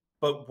cooldown.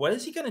 But what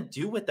is he going to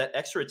do with that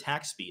extra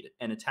attack speed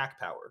and attack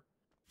power?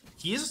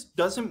 He just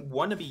doesn't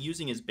want to be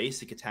using his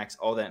basic attacks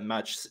all that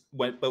much.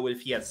 But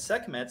if he has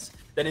Sekhmet's,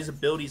 then his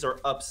abilities are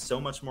up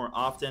so much more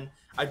often.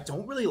 I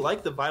don't really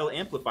like the Vital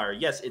Amplifier.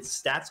 Yes, its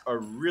stats are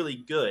really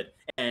good,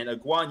 and a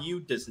Guan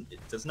Yu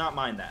does not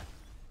mind that.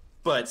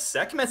 But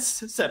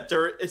Sekhmet's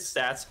Scepter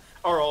stats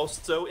are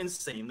also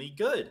insanely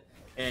good.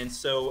 And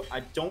so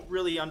I don't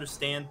really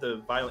understand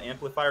the Vital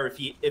Amplifier.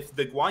 If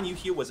the Guan Yu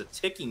heal was a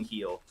ticking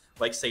heal,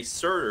 like say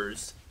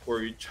Surters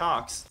or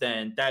Chalks,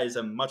 then that is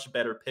a much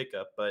better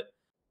pickup. But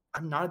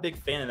I'm not a big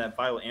fan of that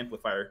Vital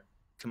Amplifier.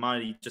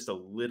 Commodity just a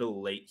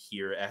little late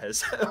here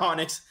as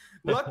Onyx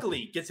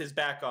luckily gets his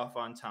back off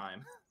on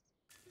time.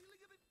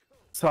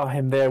 Saw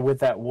him there with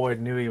that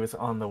ward, knew he was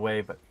on the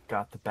way, but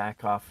got the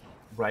back off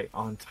right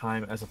on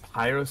time as a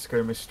Pyro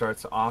skirmish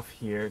starts off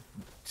here.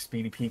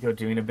 Speedy Pico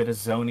doing a bit of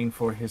zoning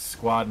for his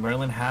squad.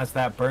 Merlin has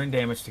that burn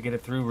damage to get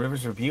it through.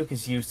 River's Rebuke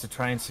is used to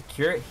try and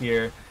secure it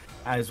here,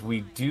 as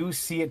we do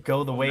see it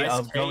go the way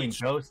of Going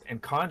Ghost,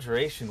 and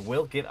Conjuration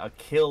will get a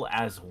kill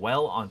as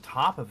well on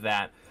top of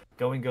that.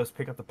 Going Ghost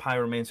pick up the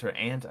Pyromancer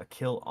and a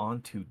kill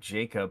onto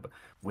Jacob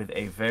with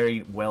a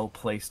very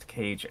well-placed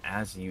cage,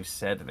 as you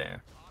said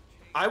there.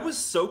 I was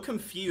so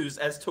confused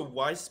as to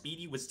why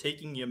Speedy was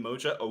taking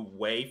Yamoja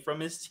away from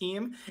his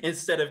team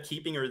instead of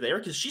keeping her there,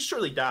 because she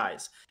surely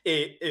dies.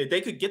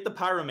 They could get the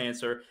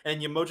Pyromancer,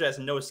 and Yamoja has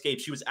no escape.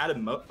 She was out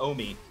of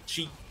Omi.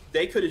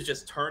 They could have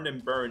just turned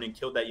and burned and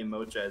killed that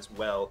Yamoja as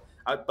well.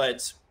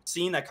 But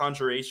seeing that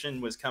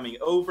Conjuration was coming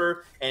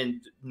over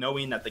and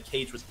knowing that the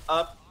cage was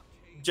up,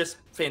 just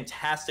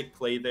fantastic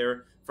play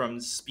there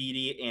from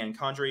Speedy, and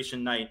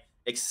Conjuration Knight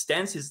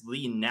extends his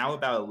lead now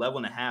about a level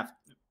and a half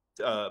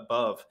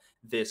above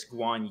this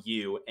Guan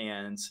Yu.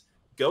 And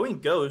Going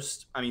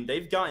Ghost, I mean,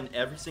 they've gotten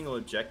every single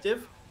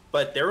objective,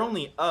 but they're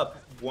only up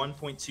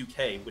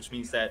 1.2k, which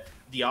means that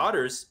the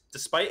Otters,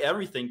 despite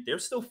everything, they're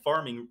still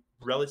farming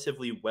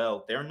relatively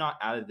well. They're not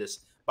out of this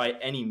by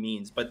any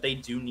means, but they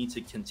do need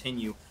to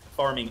continue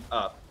farming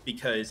up,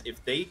 because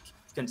if they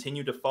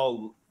continue to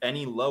fall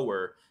any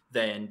lower,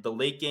 then the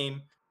late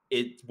game,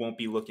 it won't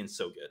be looking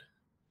so good.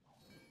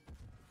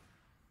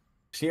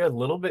 See a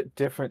little bit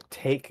different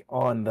take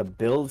on the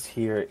builds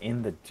here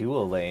in the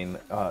dual lane.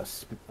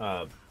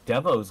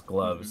 Devo's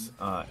gloves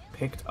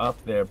picked up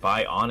there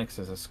by Onyx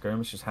as a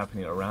skirmish is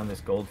happening around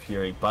this Gold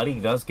Fury. Buddy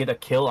does get a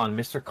kill on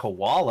Mr.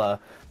 Koala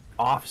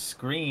off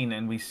screen,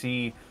 and we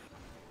see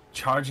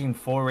charging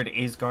forward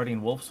is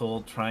Guardian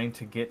Wolfsoul trying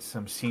to get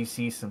some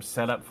CC, some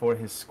setup for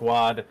his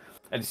squad.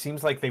 And it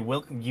seems like they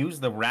will use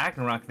the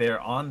Ragnarok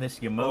there on this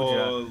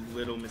Yemoja. Oh,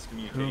 little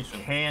miscommunication. Who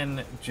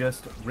can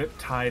just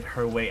riptide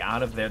her way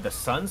out of there. The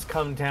Suns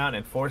come down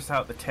and force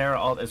out the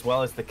Terra ult, as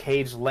well as the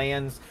Cage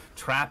lands,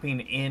 trapping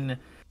in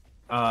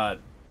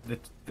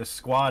the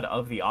squad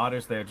of the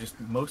Otters there, just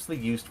mostly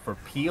used for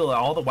peel.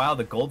 All the while,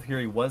 the Gold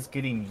Fury was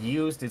getting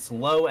used. It's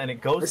low, and it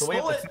goes the way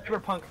of the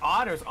Cyberpunk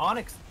Otters.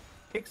 Onyx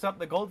picks up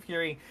the Gold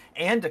Fury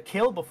and a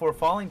kill before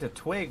falling to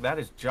Twig. That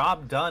is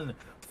job done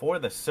for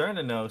the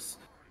Cernanos,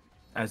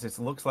 as it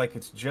looks like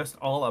it's just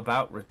all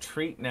about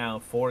retreat now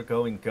for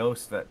Going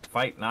Ghost. That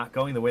fight not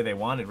going the way they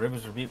wanted.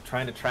 Rivers Rebuke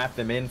trying to trap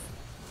them in,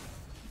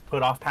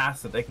 put off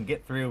paths that they can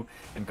get through,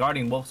 and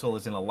Guardian Wolfsoul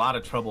is in a lot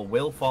of trouble.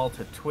 Will fall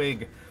to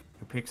Twig,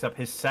 who picks up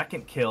his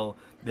second kill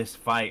this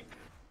fight.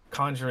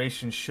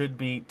 Conjuration should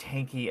be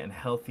tanky and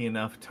healthy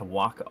enough to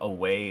walk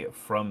away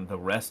from the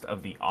rest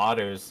of the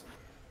Otters,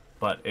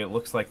 but it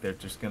looks like they're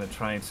just going to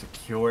try and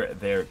secure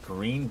their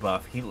green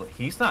buff.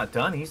 He's not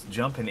done. He's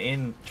jumping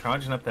in,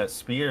 charging up that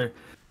spear.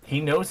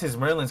 He knows his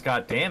Merlin's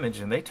got damage,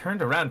 and they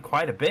turned around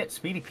quite a bit.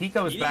 Speedy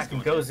Pico is back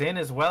and goes in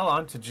as well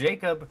onto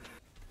Jacob.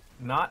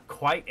 Not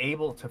quite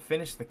able to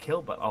finish the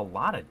kill, but a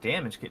lot of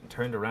damage getting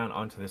turned around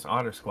onto this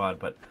Otter squad.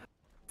 But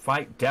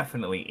fight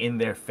definitely in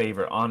their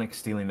favor. Onyx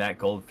stealing that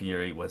Gold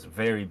Fury was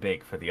very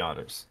big for the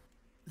Otters.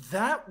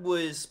 That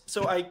was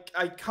so. I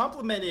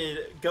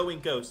complimented Going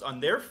Ghost on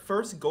their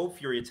first Gold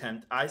Fury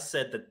attempt. I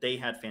said that they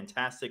had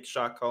fantastic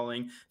shot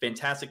calling,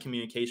 fantastic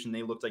communication.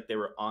 They looked like they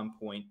were on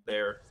point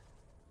there,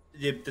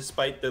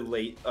 despite the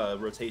late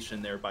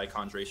rotation there by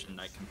Conjuration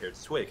Knight compared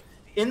to Twig.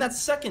 In that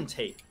second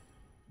take,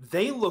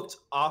 they looked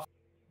off.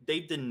 They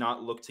did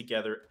not look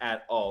together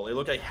at all. It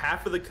looked like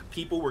half of the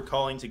people were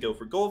calling to go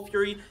for Gold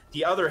Fury.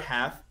 The other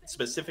half,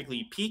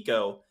 specifically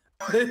Pico,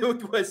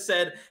 was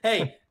said,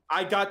 "Hey,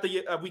 I got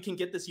the, we can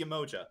get this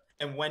Yemoja,"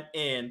 and went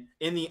in.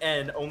 In the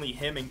end, only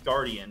him and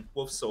Guardian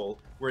Wolfsoul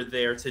were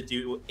there to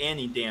do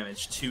any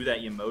damage to that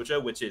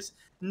Yemoja, which is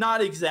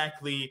not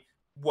exactly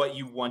what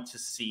you want to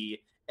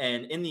see.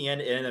 And in the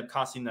end, it ended up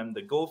costing them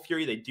the Gold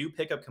Fury. They do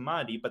pick up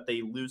commodity, but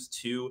they lose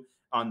 2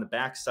 on the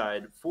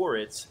backside for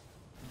it.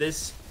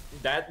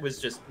 That was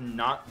just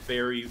not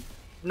very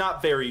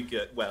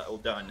good. Well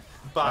done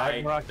by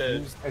Ragnarok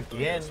the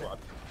again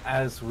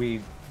as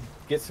we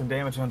get some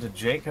damage onto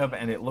Jacob,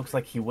 and it looks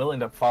like he will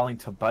end up falling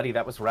to Buddy.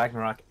 That was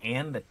Ragnarok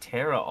and the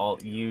Terra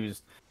ult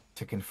used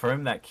to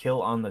confirm that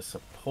kill on the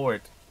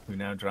support, who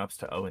now drops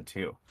to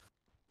 0-2.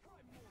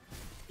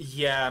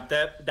 Yeah,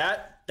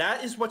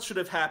 that is what should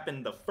have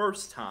happened the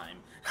first time.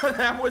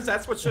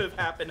 That's what should have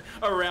happened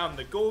around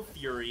the Gold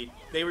Fury.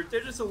 They're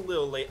just a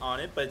little late on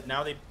it, but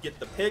now they get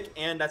the pick,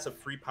 and that's a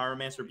free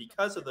Pyromancer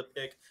because of the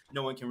pick.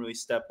 No one can really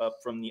step up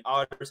from the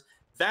Otters.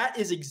 That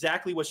is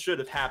exactly what should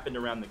have happened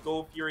around the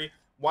Gold Fury.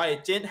 Why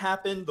it didn't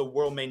happen, the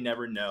world may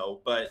never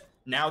know, but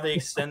now they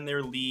extend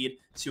their lead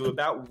to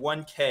about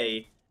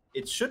 1K.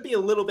 It should be a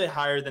little bit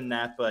higher than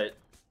that, but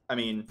I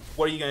mean,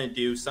 what are you going to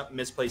do? Some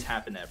misplays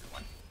happen to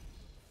everyone.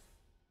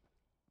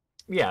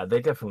 Yeah, they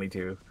definitely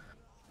do.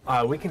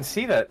 We can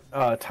see that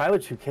Tyler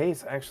 2K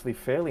is actually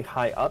fairly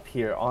high up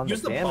here on the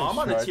damage bomb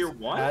on the charts, tier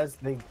 1? as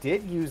they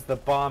did use the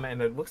bomb,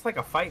 and it looks like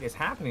a fight is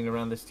happening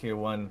around this tier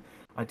 1.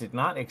 I did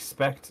not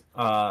expect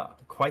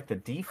quite the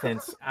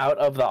defense out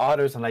of the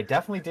Otters, and I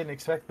definitely didn't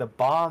expect the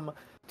bomb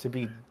to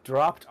be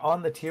dropped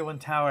on the tier 1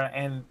 tower,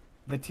 and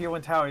the tier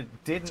 1 tower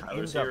didn't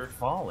end up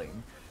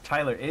falling.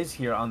 Tyler is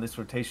here on this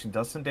rotation,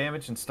 does some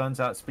damage, and stuns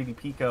out Speedy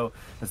Pico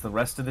as the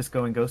rest of this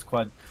Going Ghost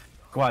squad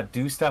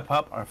do step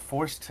up, are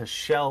forced to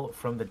shell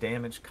from the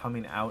damage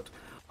coming out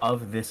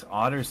of this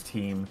Otters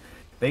team.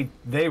 They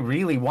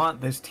really want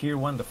this tier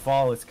 1 to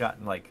fall. It's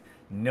gotten like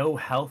no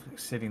health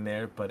sitting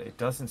there, but it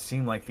doesn't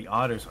seem like the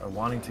Otters are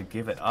wanting to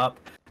give it up,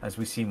 as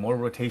we see more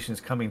rotations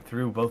coming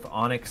through. Both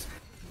Onyx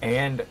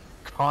and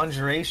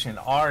Conjuration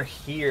are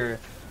here.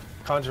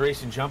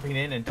 Conjuration jumping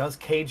in and does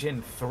cage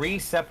in 3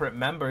 separate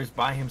members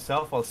by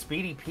himself, while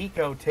Speedy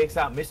Pico takes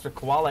out Mr.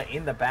 Koala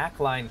in the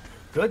backline.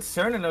 Good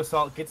Cernanos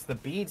ult gets the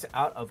beads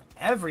out of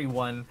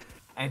everyone,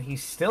 and he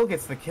still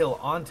gets the kill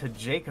onto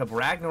Jacob.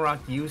 Ragnarok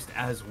used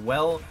as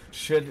well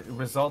should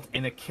result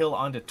in a kill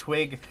onto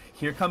Twig.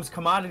 Here comes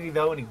Commodity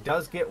though, and he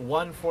does get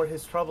 1 for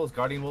his troubles.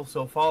 Guardian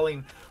Wolfsoul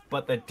falling,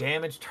 but the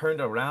damage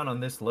turned around on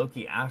this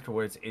Loki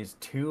afterwards is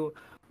too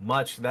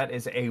much. That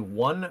is a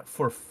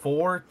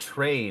 1-for-4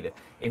 trade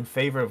in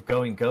favor of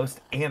Going Ghost,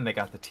 and they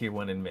got the tier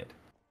 1 in mid.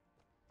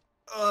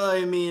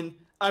 I mean,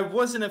 I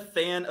wasn't a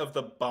fan of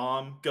the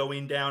bomb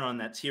going down on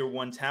that tier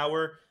 1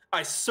 tower.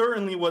 I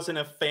certainly wasn't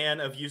a fan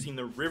of using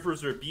the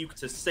River's Rebuke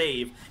to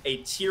save a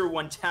tier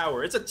 1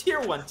 tower. It's a tier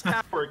 1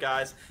 tower,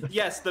 guys.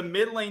 Yes, the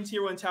mid lane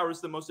tier 1 tower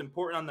is the most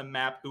important on the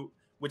map.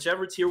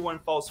 Whichever tier 1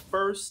 falls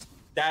first,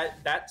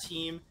 that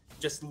team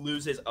just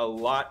loses a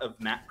lot of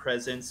map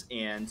presence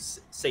and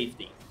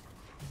safety.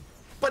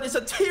 But it's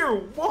a tier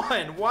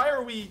 1. Why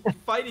are we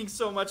fighting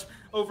so much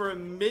over a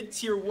mid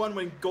tier 1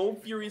 when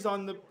Gold Fury's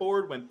on the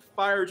board, when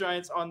Fire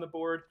Giant's on the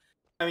board?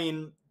 I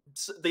mean,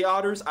 the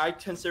Otters, I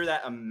consider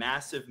that a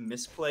massive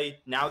misplay.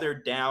 Now they're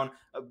down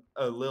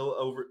a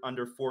little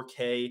under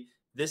 4K.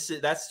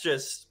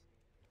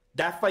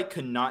 That fight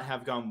could not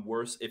have gone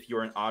worse if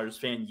you're an Otters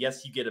fan.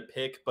 Yes, you get a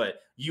pick,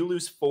 but you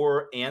lose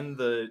 4 and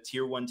the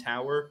tier 1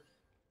 tower.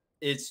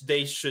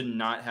 They should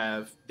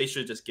have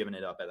just given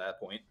it up at that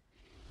point.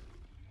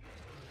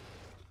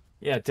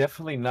 Yeah,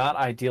 definitely not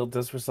ideal.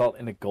 Does result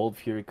in a Gold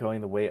Fury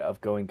going the way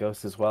of Going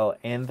Ghost as well.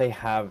 And they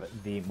have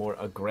the more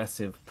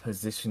aggressive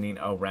positioning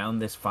around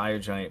this Fire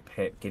Giant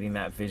pit, getting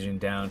that vision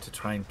down to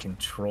try and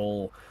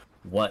control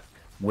what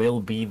will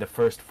be the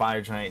first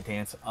Fire Giant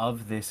dance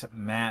of this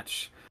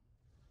match.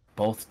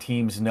 Both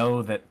teams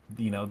know that,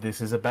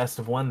 this is a best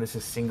of one. This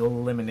is single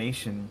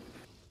elimination.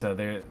 So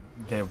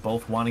they're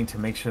both wanting to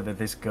make sure that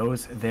this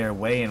goes their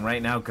way. And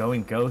right now,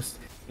 Going Ghost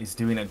is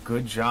doing a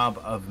good job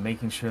of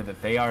making sure that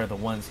they are the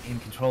ones in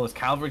control. As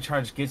Cavalry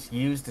Charge gets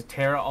used to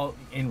Terra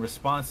in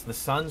response, the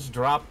Suns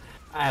drop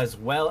as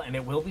well, and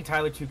it will be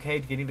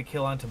Tyler2K getting the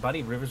kill onto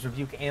Buddy. River's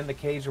Rebuke and the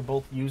Cage are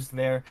both used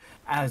there,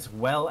 as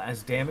well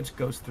as damage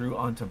goes through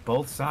onto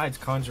both sides.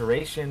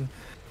 Conjuration,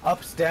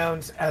 ups,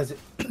 downs, as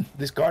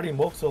this Guardian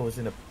Wolf Soul is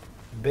in a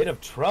bit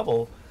of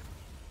trouble.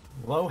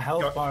 Low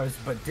health bars,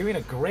 but doing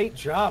a great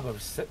job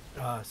of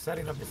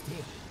setting up his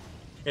team.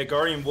 Yeah,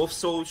 Guardian Wolf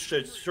Soul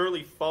should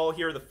surely fall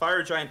here. The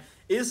Fire Giant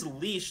is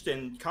leashed,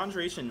 and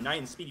Conjuration Knight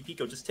and Speedy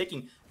Pico just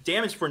taking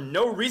damage for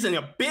no reason.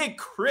 A big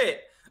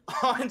crit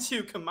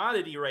onto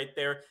Commodity right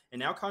there. And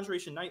now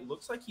Conjuration Knight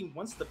looks like he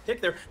wants the pick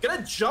there.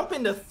 Gonna jump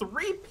into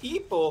 3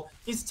 people.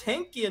 He's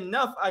tanky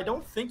enough. I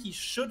don't think he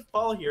should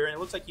fall here, and it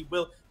looks like he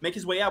will make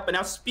his way out. But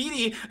now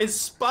Speedy,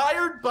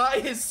 inspired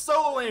by his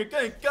solo laner,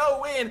 gonna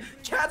go in,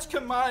 catch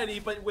Commodity,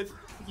 but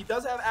he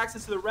does have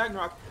access to the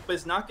Ragnarok, but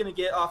is not gonna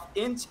get off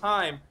in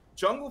time.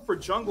 Jungle for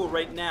jungle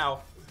right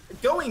now.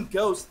 Going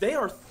Ghost, they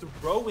are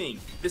throwing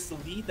this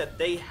lead that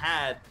they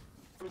had.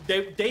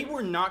 They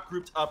were not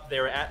grouped up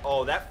there at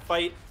all. That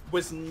fight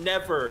was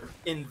never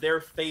in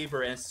their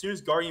favor. And as soon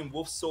as Guardian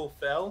Wolf Soul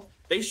fell,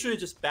 they should have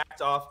just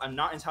backed off. I'm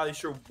not entirely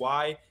sure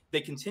why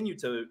they continued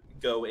to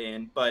go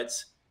in, but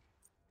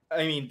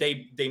I mean,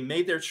 they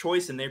made their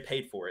choice and they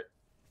paid for it.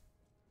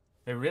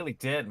 It really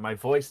did. My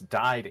voice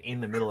died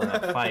in the middle of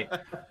that fight.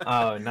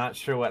 Not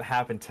sure what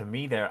happened to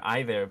me there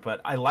either,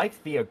 but I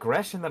liked the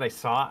aggression that I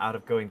saw out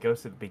of Going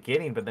Ghost at the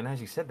beginning, but then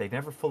as you said, they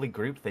never fully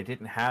grouped. It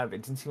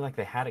didn't seem like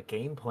they had a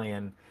game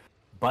plan.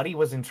 Buddy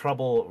was in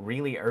trouble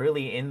really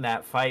early in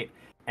that fight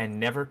and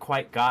never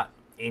quite got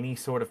any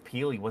sort of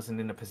peel. He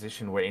wasn't in a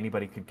position where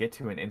anybody could get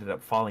to and ended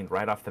up falling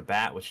right off the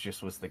bat, which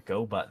just was the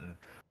go button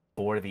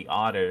for the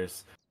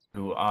Otters,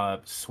 who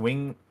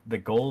swing the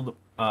gold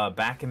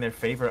back in their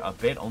favor a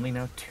bit. Only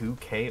now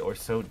 2K or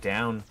so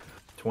down,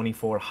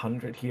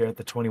 2,400 here at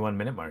the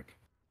 21-minute mark.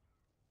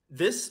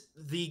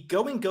 The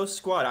Going Ghost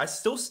squad, I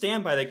still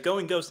stand by that.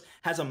 Going Ghost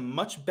has a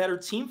much better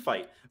team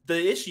fight.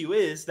 The issue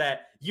is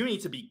that you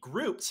need to be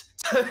grouped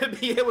to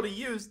be able to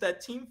use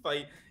that team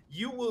fight.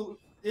 I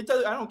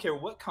don't care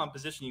what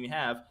composition you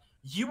have,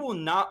 you will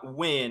not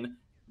win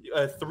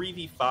a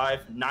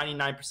 3v5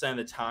 99% of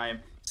the time.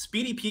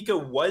 Speedy Pico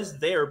was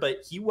there, but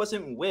he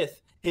wasn't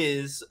with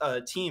his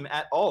team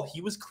at all.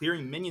 He was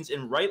clearing minions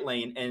in right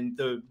lane, and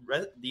the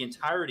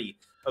entirety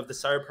of the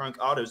Cyberpunk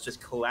Otters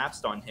just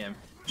collapsed on him.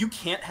 You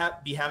can't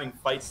be having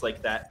fights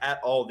like that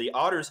at all. The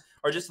Otters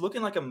are just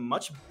looking like a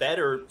much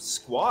better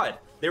squad.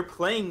 They're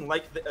playing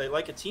like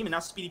a team, and now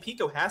Speedy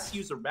Pico has to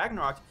use the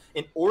Ragnarok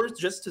in order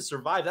just to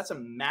survive. That's a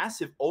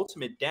massive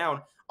ultimate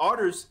down.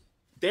 Otters,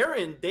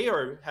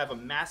 have a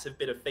massive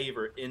bit of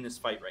favor in this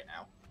fight right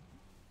now.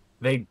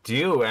 They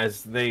do,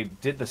 as they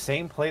did the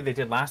same play they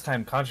did last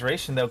time.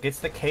 Conjuration, though, gets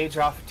the cage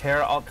off.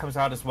 Terra alt comes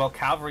out as well.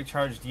 Cavalry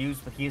charged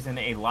used, but he's in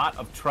a lot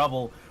of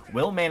trouble.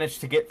 Will manage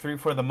to get through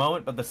for the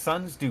moment, but the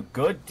Suns do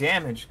good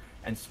damage,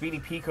 and Speedy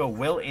Pico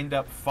will end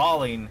up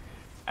falling,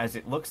 as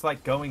it looks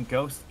like Going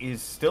Ghost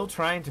is still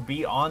trying to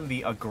be on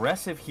the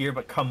aggressive here,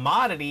 but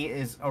Commodity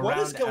is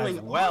around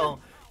as well.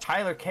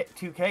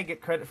 Tyler2K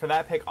get credit for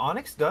that pick.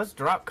 Onyx does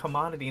drop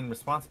Commodity in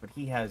response, but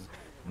he has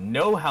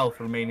no health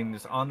remaining,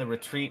 is on the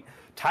retreat.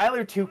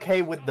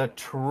 Tyler2K with the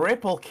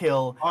triple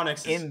kill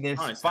in this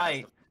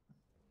fight.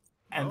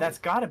 And that's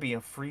got to be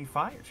a free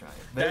Fire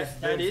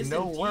Giant. There's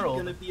no world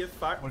gonna be a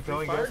where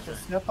Going Ghost to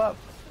step up.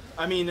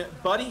 I mean,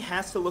 Buddy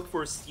has to look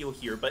for a steal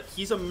here, but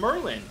he's a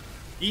Merlin.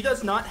 He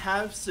does not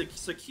have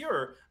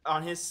Secure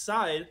on his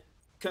side,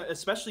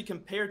 especially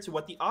compared to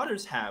what the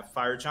Otters have.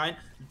 Fire Giant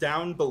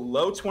down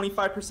below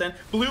 25%.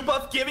 Blue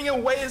buff giving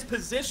away his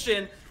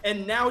position,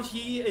 and now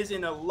he is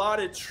in a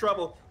lot of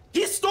trouble.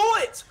 He stole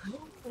it!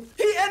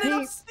 He ended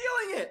up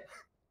stealing it!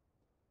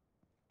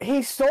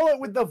 He stole it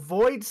with the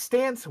Void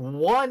Stance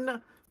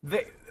 1.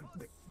 The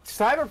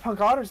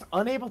Cyberpunk Otters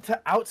unable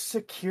to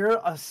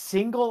out-secure a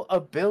single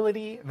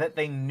ability that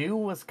they knew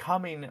was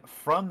coming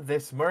from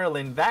this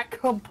Merlin. That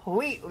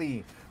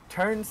completely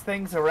turns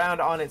things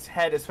around on its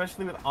head,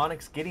 especially with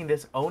Onyx getting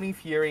this Oni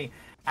Fury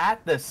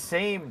at the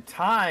same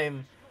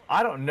time.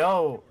 I don't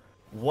know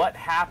what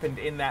happened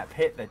in that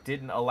pit that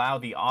didn't allow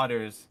the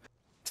Otters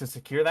to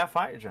secure that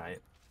Fire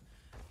Giant.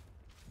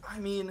 I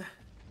mean,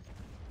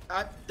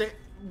 I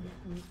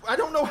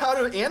don't know how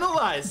to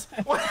analyze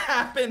what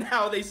happened,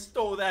 how they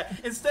stole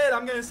that. Instead,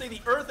 I'm going to say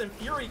the Earth and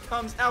Fury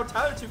comes out.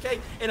 Tyler 2K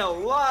in a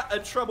lot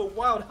of trouble.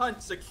 Wild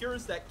Hunt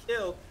secures that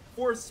kill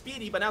for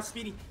Speedy, but now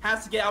Speedy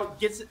has to get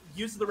out,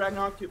 uses the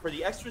Ragnarok for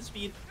the extra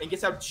speed, and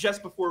gets out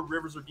just before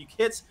River's Rebuke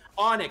hits.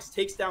 Onyx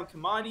takes down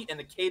Commodity, and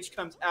the cage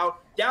comes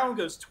out. Down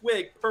goes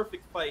Twig.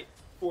 Perfect fight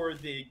for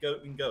the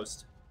Goat and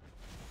Ghost.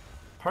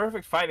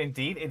 Perfect fight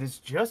indeed. It is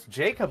just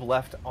Jacob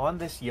left on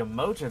this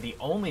Yamoja, the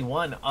only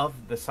one of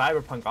the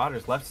Cyberpunk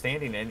Otters left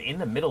standing, and in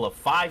the middle of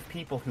 5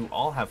 people who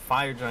all have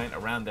Fire Giant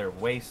around their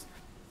waist.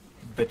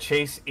 The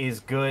chase is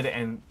good,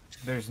 and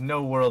there's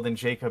no world, and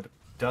Jacob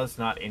does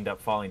not end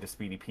up falling to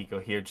Speedy Pico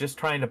here, just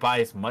trying to buy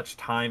as much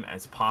time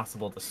as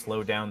possible to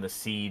slow down the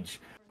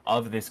siege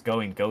of this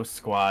Going Ghost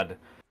squad.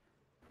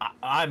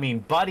 I mean,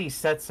 Buddy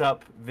sets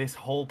up this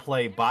whole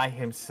play by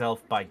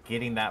himself by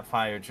getting that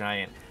Fire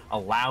Giant,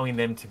 allowing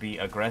them to be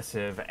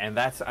aggressive, and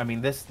that's, I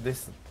mean, this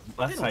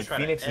left side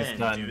Phoenix is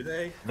done.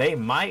 They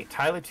might.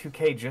 Tyler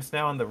 2K just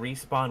now on the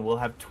respawn will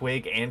have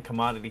Twig and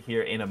Commodity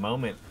here in a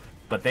moment,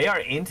 but they are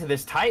into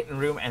this Titan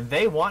room, and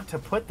they want to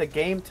put the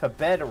game to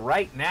bed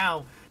right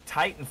now.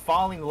 Titan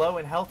falling low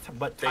in health,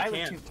 but Tyler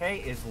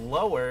 2K is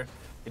lower.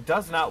 It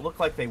does not look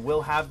like they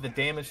will have the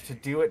damage to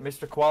do it.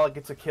 Mr. Koala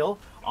gets a kill.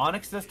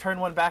 Onyx does turn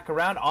one back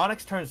around.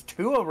 Onyx turns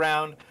 2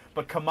 around,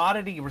 but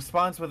Commodity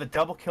responds with a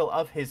double kill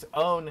of his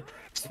own.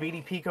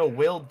 Speedy Pico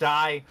will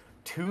die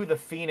to the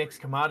Phoenix.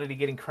 Commodity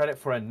getting credit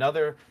for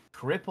another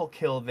triple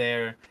kill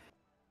there.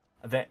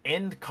 The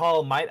end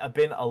call might have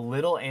been a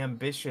little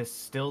ambitious.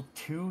 Still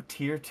 2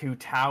 tier 2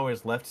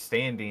 towers left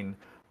standing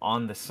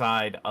on the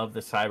side of the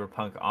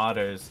Cyberpunk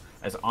Otters,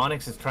 as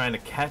Onyx is trying to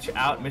catch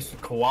out Mr.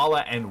 Koala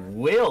and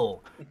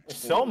will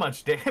so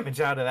much damage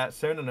out of that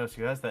Cernanos,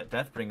 who has that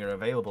Deathbringer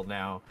available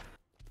now.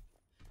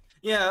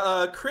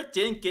 Yeah, Crit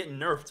didn't get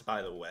nerfed,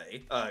 by the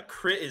way.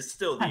 Crit is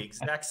still the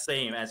exact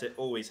same as it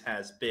always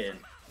has been.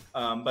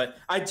 But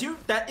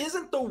that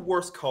isn't the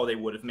worst call they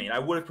would have made. I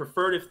would have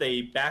preferred if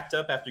they backed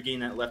up after getting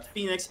that left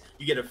Phoenix.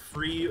 You get a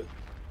free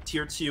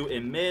tier 2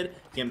 in mid,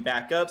 you can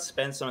back up,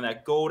 spend some of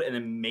that gold, and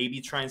then maybe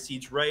try and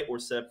siege right or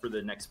set up for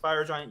the next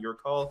Fire Giant, your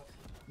call.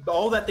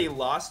 All that they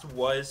lost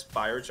was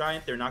Fire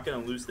Giant. They're not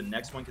going to lose the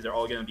next one because they're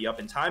all going to be up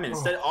in time. And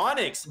instead,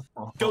 Onyx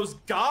goes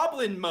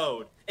Goblin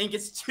mode and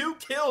gets 2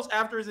 kills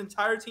after his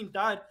entire team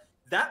died.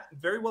 That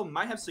very well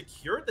might have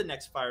secured the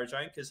next Fire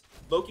Giant, because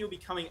Loki will be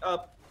coming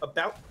up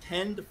about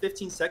 10 to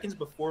 15 seconds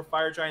before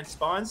Fire Giant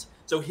spawns.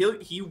 So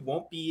he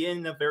won't be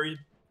in a very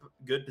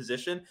good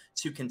position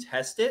to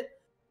contest it.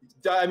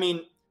 I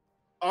mean,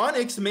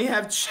 Onyx may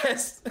have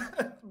just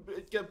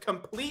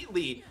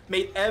completely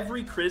made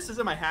every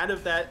criticism I had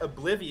of that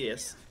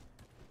oblivious,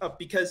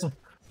 because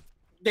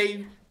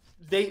they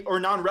are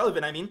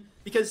non-relevant. I mean,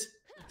 because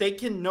they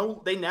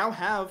now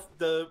have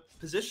the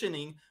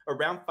positioning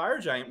around Fire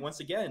Giant once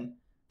again,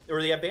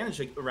 or the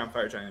advantage around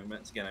Fire Giant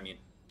once again. I mean,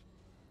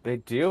 they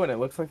do, and it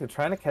looks like they're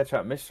trying to catch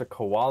out Mr.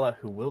 Koala,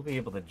 who will be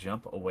able to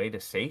jump away to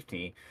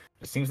safety.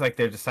 It seems like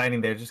they're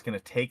deciding they're just going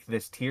to take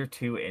this tier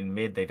 2 in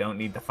mid. They don't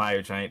need the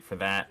Fire Giant for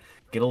that.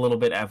 Get a little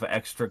bit of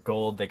extra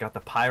gold. They got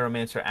the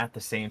Pyromancer at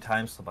the same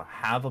time, so they'll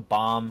have a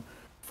bomb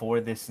for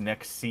this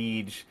next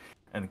siege.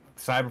 And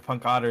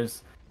Cyberpunk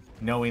Otters,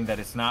 knowing that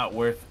it's not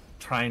worth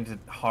trying to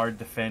hard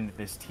defend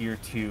this tier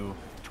 2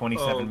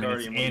 27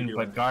 minutes in,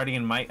 but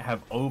Guardian might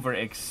have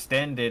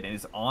overextended,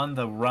 is on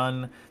the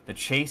run. The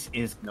chase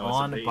is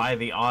gone by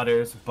the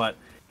Otters, but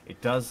it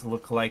does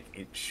look like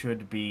it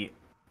should be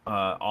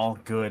all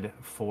good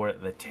for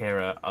the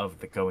Terra of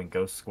the Going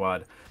Ghost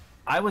squad.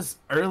 I was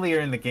earlier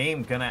in the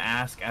game gonna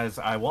ask, as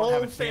I won't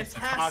have a chance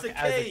to talk,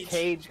 as a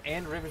Cage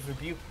and River's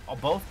Rebuke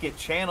both get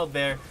channeled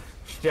there.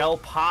 Shell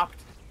popped,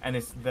 and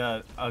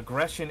the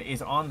aggression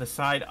is on the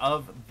side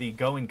of the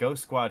Going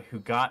Ghost squad, who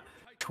got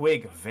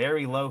Twig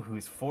very low,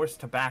 who's forced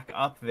to back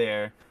up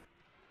there,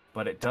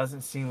 but it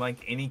doesn't seem like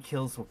any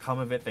kills will come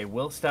of it. They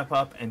will step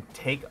up and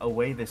take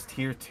away this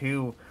tier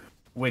 2,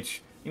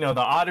 which, the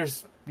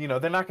Otters,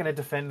 they're not going to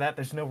defend that.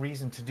 There's no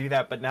reason to do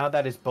that, but now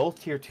that is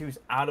both tier 2s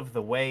out of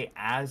the way,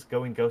 as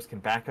Going Ghost can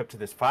back up to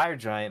this Fire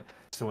Giant,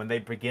 so when they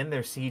begin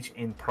their siege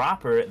in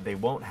proper, they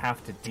won't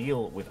have to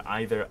deal with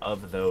either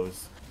of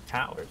those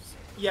towers.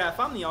 Yeah, if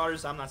I'm the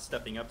Otters, I'm not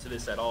stepping up to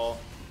this at all.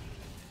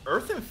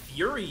 Earth and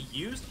Fury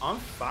used on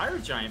Fire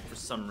Giant for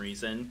some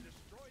reason.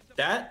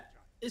 That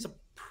is a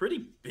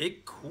pretty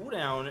big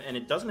cooldown, and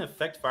it doesn't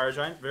affect Fire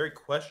Giant. Very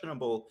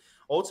questionable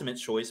ultimate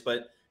choice,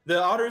 but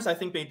the Otters, I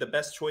think, made the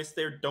best choice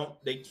there.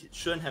 They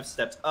shouldn't have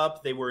stepped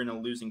up. They were in a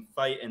losing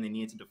fight, and they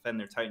needed to defend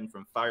their Titan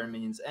from Fire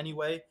minions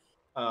anyway.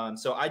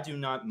 So I do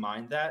not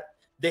mind that.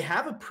 They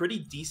have a pretty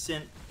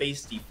decent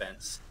base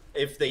defense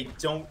if they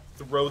don't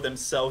throw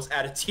themselves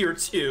at a tier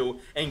 2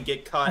 and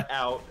get caught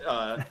out.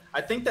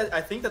 I think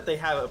that they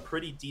have a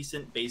pretty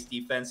decent base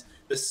defense.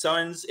 The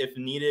Suns, if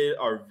needed,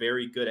 are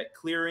very good at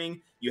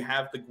clearing. You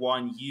have the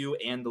Guan Yu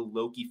and the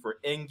Loki for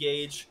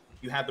engage.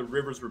 You have the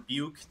River's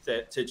Rebuke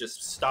to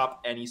just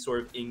stop any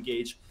sort of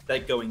engage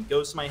that Going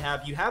Ghost might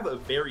have. You have a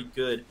very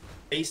good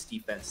base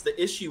defense.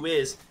 The issue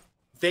is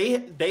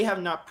they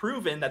have not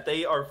proven that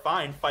they are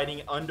fine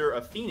fighting under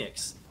a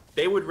Phoenix.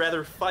 They would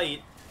rather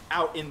fight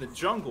out in the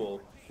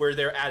jungle where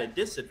they're at a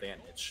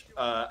disadvantage.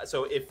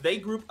 So if they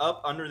group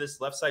up under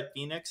this left side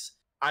Phoenix,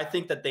 I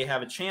think that they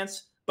have a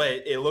chance,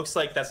 but it looks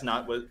like that's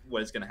not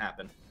what is going to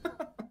happen.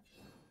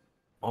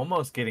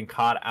 Almost getting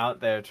caught out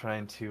there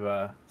trying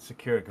to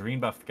secure a green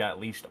buff that got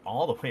leashed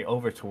all the way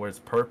over towards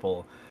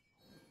purple.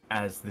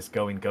 As this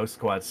Going Ghost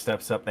squad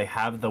steps up, they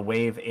have the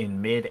wave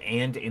in mid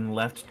and in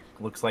left.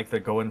 Looks like they're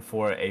going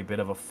for a bit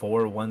of a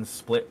 4-1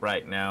 split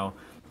right now.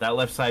 That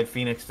left side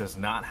Phoenix does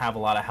not have a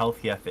lot of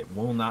health yet. It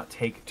will not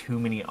take too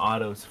many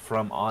autos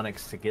from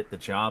Onyx to get the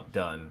job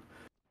done.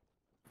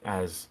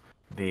 As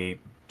they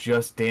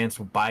just dance,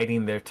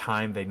 biding their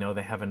time. They know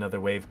they have another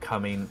wave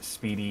coming.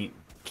 Speedy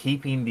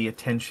keeping the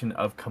attention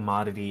of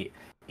Commodity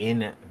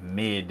in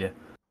mid.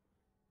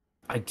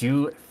 I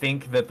do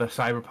think that the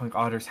Cyberpunk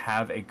Otters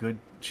have a good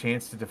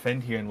chance to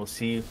defend here, and we'll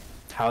see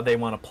how they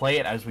want to play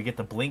it as we get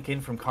the blink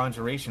in from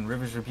Conjuration.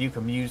 River's Rebuke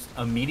amused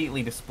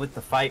immediately to split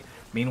the fight.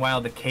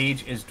 Meanwhile, the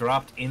cage is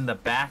dropped in the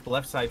back.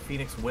 Left side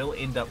Phoenix will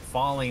end up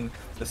falling.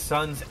 The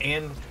Suns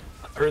and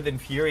Earthen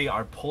Fury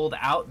are pulled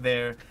out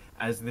there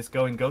as this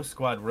Going Ghost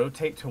squad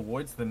rotate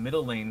towards the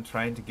middle lane,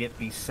 trying to get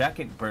the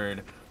second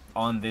bird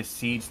on this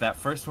siege. That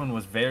first one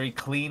was very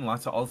clean,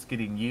 lots of ults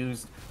getting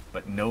used,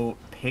 but no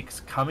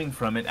picks coming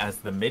from it as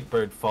the mid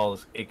bird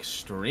falls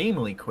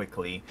extremely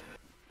quickly.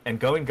 And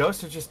Going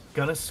Ghosts are just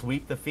gonna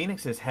sweep the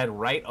Phoenixes, head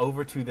right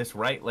over to this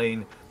right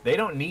lane. They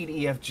don't need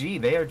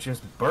EFG, they are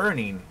just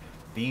burning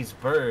these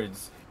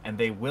birds, and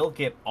they will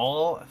get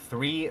all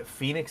 3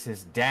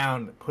 Phoenixes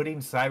down, putting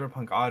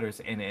Cyberpunk Otters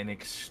in an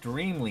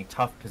extremely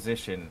tough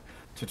position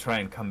to try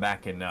and come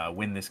back and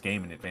win this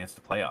game and advance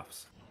to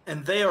playoffs.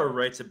 And they are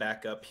right to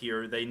back up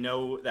here. They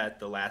know that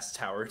the last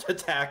tower to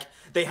attack,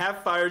 they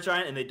have Fire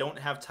Giant and they don't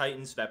have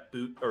Titans that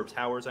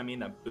towers,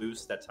 that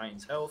boost that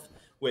Titan's health.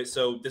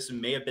 So this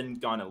may have been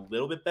gone a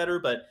little bit better,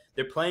 but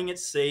they're playing it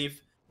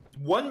safe.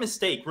 One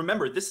mistake,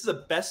 remember, this is a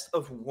best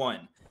of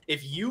 1.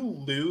 If you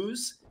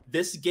lose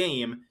this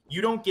game,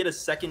 you don't get a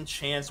second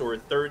chance or a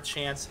third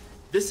chance.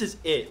 This is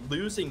it.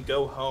 Lose and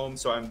go home.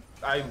 So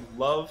I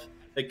love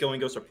that Going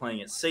Ghosts are playing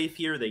it safe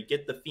here. They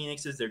get the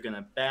Phoenixes, they're going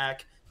to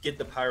back, get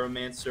the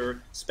Pyromancer,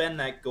 spend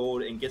that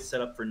gold, and get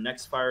set up for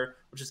next Fire,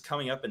 which is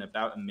coming up in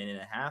about a minute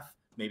and a half,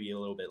 maybe a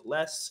little bit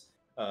less.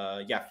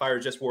 Fire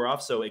just wore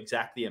off, so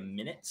exactly a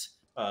minute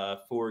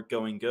for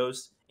Going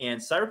Ghost. And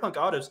Cyberpunk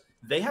Autos,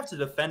 they have to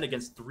defend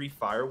against 3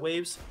 fire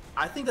waves.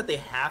 I think that they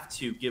have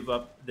to give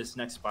up this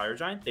next Fire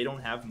Giant. They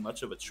don't have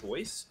much of a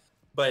choice.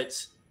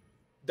 But,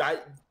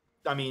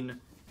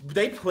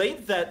 they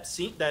played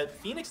that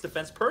Phoenix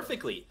defense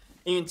perfectly.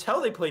 And you can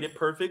tell they played it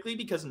perfectly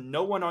because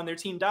no one on their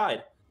team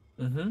died.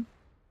 Mm-hmm.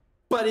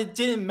 But it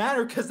didn't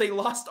matter because they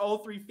lost all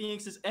 3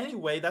 Phoenixes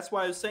anyway. That's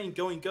why I was saying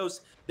Going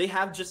Ghosts, they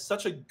have just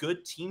such a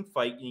good team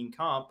fighting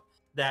comp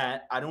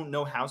that I don't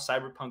know how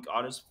Cyberpunk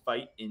Autos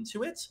fight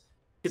into it.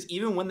 Because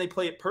even when they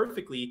play it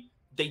perfectly,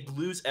 they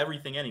lose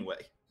everything anyway.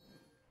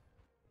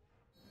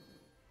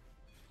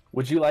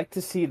 Would you like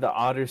to see the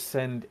Otters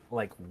send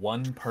like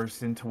one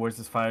person towards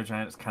this Fire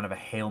Giant as kind of a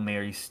Hail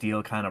Mary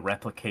steal, kind of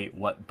replicate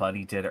what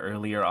Buddy did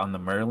earlier on the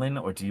Merlin,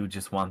 or do you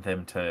just want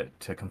them to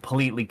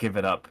completely give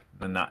it up,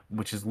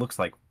 looks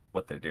like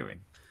what they're doing?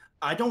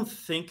 I don't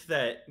think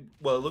that,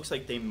 well, it looks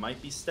like they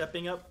might be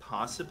stepping up,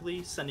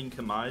 possibly sending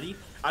Commodity.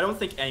 I don't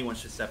think anyone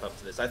should step up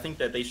to this. I think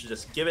that they should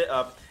just give it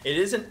up. It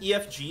is an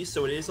EFG,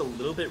 so it is a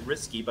little bit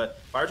risky,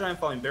 but Fire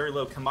Giant falling very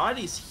low.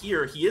 Commodity's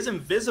here. He is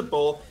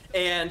invisible,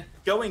 and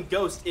Going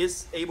Ghost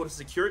is able to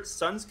secure it.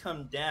 Suns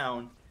come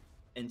down,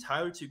 and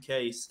Tyler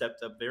 2K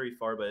stepped up very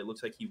far, but it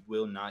looks like he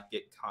will not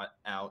get caught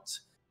out.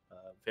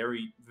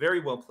 Very, very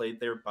well played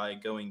there by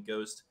Going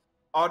Ghost.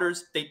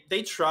 Otters,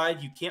 they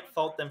tried. You can't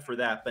fault them for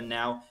that. But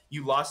now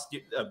you lost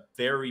a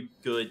very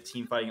good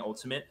team fighting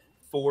ultimate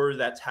for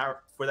that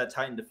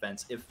Titan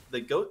defense. If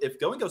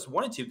Going Ghost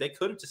wanted to, they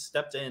could have just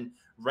stepped in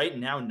right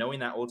now, knowing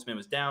that ultimate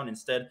was down.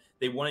 Instead,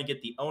 they want to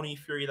get the Oni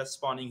Fury that's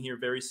spawning here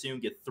very soon.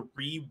 Get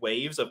 3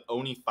 waves of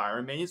Oni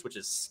Fire Mains, which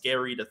is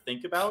scary to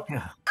think about.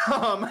 Yeah.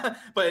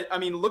 But I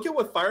mean, look at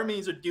what Fire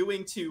Mains are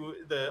doing to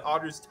the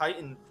Otters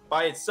Titan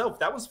by itself.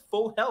 That was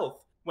full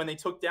health when they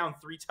took down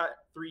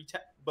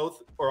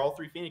all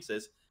 3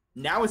 Phoenixes.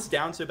 Now it's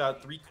down to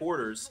about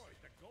 3/4.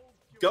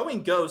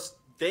 Going Ghost,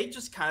 they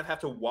just kind of have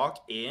to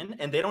walk in,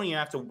 and they don't even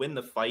have to win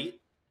the fight.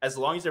 As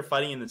long as they're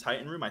fighting in the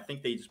Titan room, I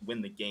think they just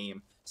win the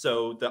game.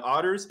 So the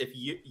Otters, if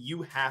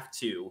you have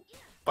to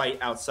fight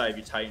outside of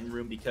your Titan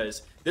room,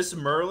 because this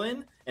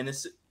Merlin and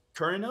this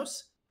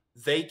Kurinos,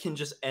 they can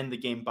just end the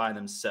game by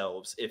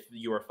themselves if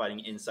you are fighting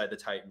inside the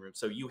Titan room.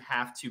 So you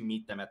have to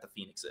meet them at the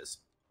Phoenixes.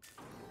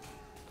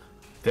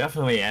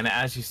 Definitely, and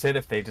as you said,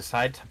 if they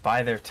decide to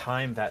buy their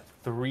time, that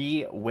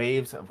 3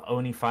 waves of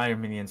Oni Fire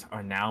minions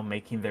are now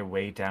making their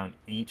way down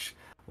each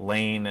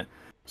lane.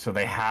 So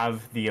they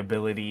have the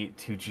ability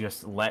to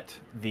just let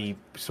the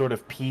sort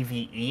of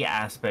PvE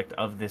aspect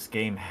of this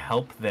game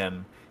help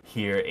them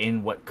here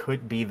in what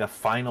could be the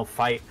final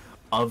fight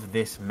of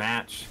this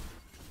match.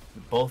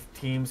 Both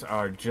teams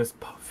are just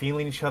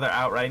feeling each other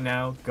out right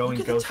now.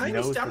 Going Ghost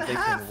knows that they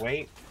can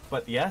wait.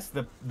 But yes,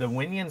 the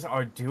Winions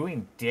are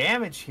doing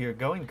damage here.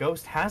 Going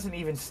Ghost hasn't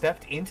even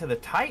stepped into the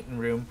Titan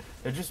room.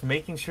 They're just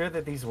making sure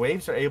that these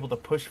waves are able to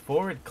push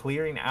forward,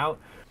 clearing out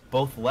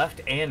both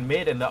left and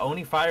mid. And the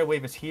Oni Fire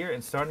wave is here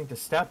and starting to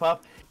step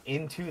up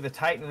into the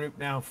Titan room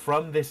now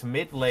from this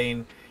mid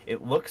lane.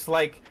 It looks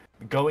like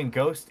Going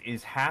Ghost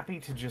is happy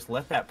to just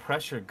let that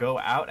pressure go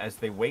out as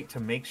they wait to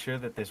make sure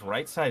that this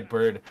right side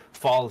bird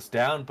falls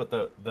down. But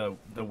the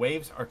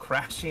waves are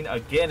crashing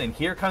again, and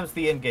here comes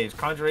the engage.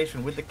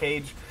 Conjuration with the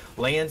cage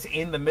lands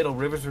in the middle.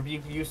 River's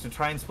Rebuke used to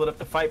try and split up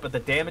the fight, but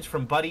the damage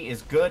from Buddy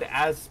is good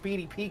as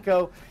Speedy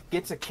Pico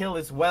gets a kill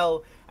as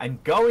well.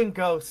 And Going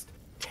Ghost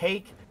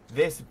take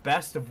this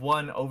best of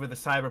 1 over the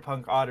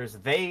Cyberpunk Otters.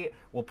 They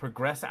will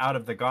progress out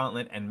of the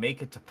Gauntlet and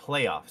make it to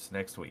playoffs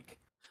next week.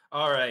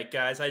 All right,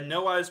 guys, I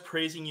know I was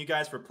praising you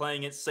guys for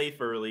playing it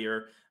safe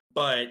earlier,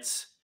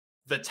 but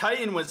the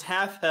Titan was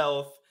half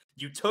health.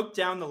 You took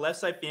down the left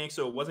side Phoenix,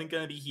 so it wasn't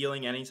going to be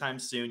healing anytime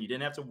soon. You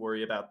didn't have to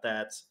worry about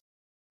that.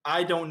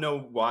 I don't know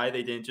why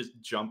they didn't just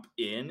jump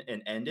in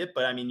and end it,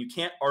 but I mean, you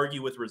can't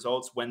argue with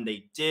results when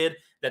they did.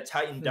 That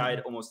Titan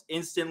died almost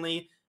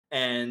instantly,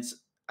 and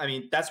I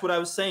mean, that's what I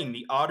was saying.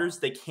 The Otters,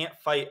 they can't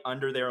fight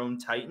under their own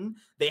Titan.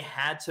 They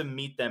had to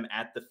meet them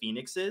at the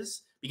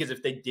Phoenixes, because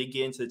if they did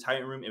get into the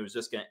Titan room, it was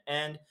just going to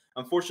end.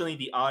 Unfortunately,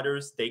 the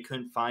Otters, they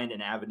couldn't find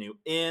an avenue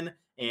in,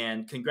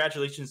 and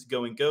congratulations to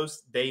Going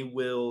Ghost. They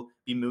will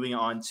be moving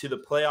on to the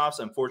playoffs.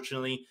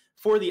 Unfortunately,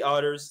 for the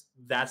Otters,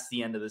 that's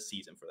the end of the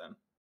season for them.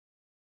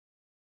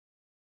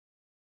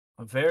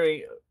 A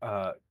very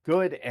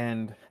good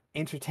and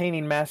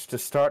entertaining match to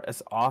start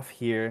us off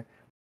here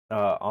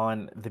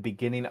on the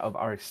beginning of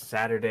our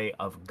Saturday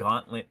of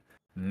Gauntlet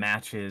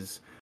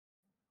matches.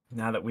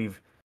 Now that we've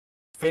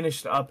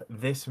finished up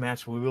this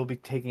match, we will be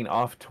taking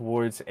off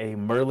towards a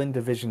Merlin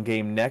Division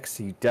game next,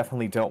 so you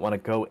definitely don't want to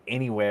go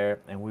anywhere,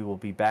 and we will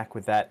be back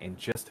with that in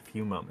just a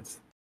few moments.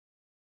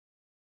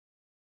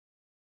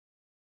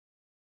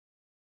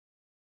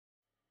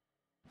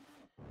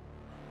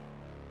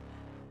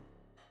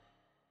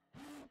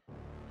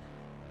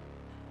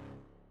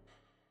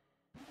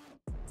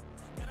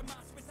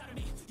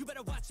 You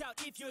better watch out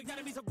if you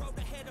ignite me's a road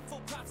ahead of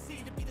full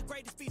prophecy to be the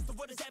greatest beast the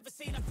world has ever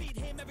seen. I feed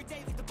him every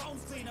day like the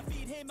bones clean. I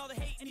feed him all the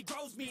hate and he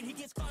grows me, and he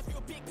gets claws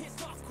real big,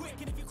 pissed off quick.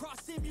 And if you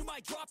cross him, you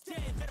might drop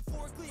dead.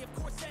 Metaphorically, of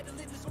course,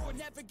 settling the sword,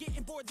 never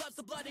getting bored, loves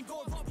the blood and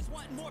gore, always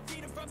wanting more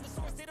freedom from the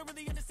source. They don't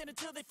really understand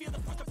until they feel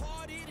the force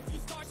departed. If you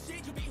start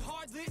shit, you'll be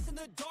heartless in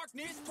the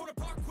darkness, torn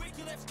apart quick.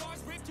 You left scars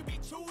ripped, you'll be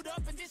chewed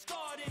up and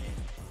discarded.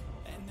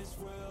 And this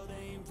world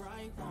ain't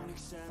right, won't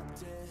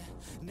accept it.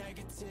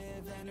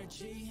 Negative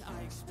energy,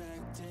 I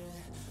expect it.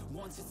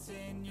 Once it's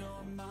in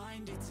your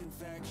mind, it's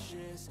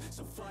infectious.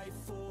 So fight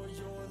for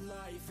your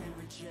life and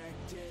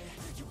reject it.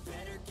 You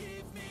better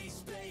give me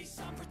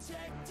space, I'm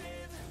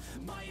protective.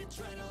 My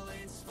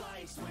adrenaline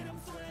spikes when I'm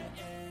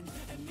threatened.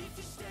 And if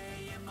you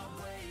stay in my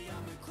way,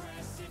 I'm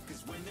aggressive.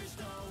 Cause when there's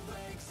no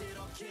exit,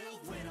 I'll kill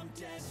when I'm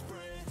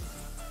desperate.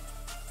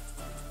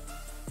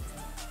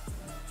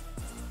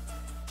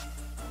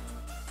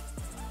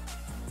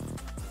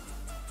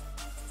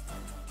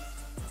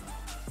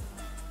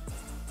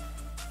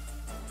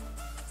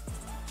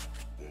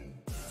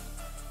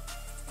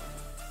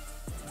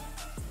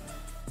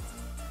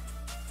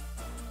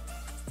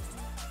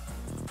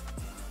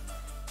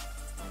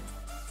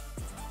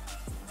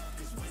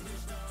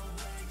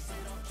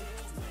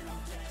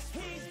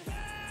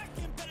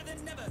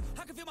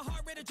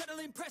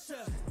 Adrenaline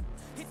pressure,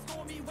 it's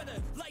stormy weather,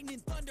 lightning,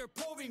 thunder,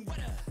 pouring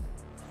weather.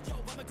 Yo,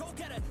 I'm a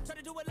go-getter, try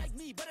to do it like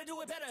me, but I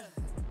do it better.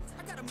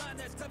 I got a mind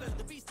that's clever,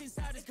 the beast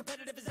inside is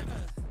competitive as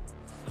ever.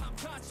 I'm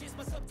conscious,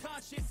 my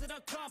subconscious, an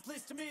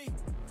accomplice to me.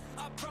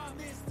 I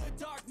promise the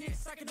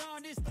darkness, I can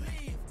honest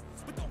believe.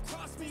 But don't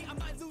cross me, I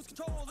might lose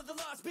control of the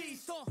lost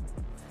beast.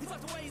 He's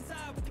locked away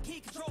inside with the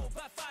key control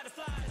by fight or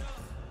flight.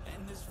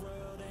 And this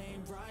world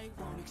ain't right,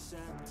 won't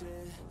accept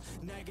it.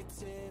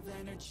 Negative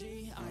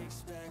energy, I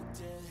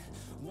expect it.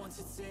 Once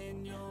it's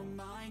in your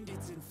mind,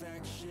 it's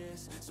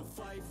infectious. So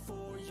fight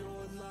for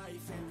your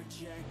life and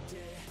reject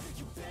it.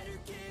 You better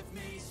give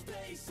me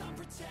space, I'm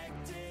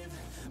protective.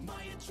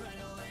 My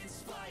adrenaline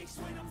spikes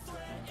when I'm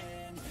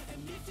threatened.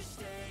 And if you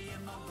stay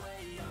in my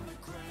way, I'm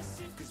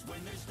aggressive. Cause when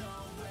there's no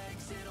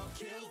exit, I'll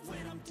kill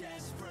when I'm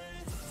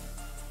desperate.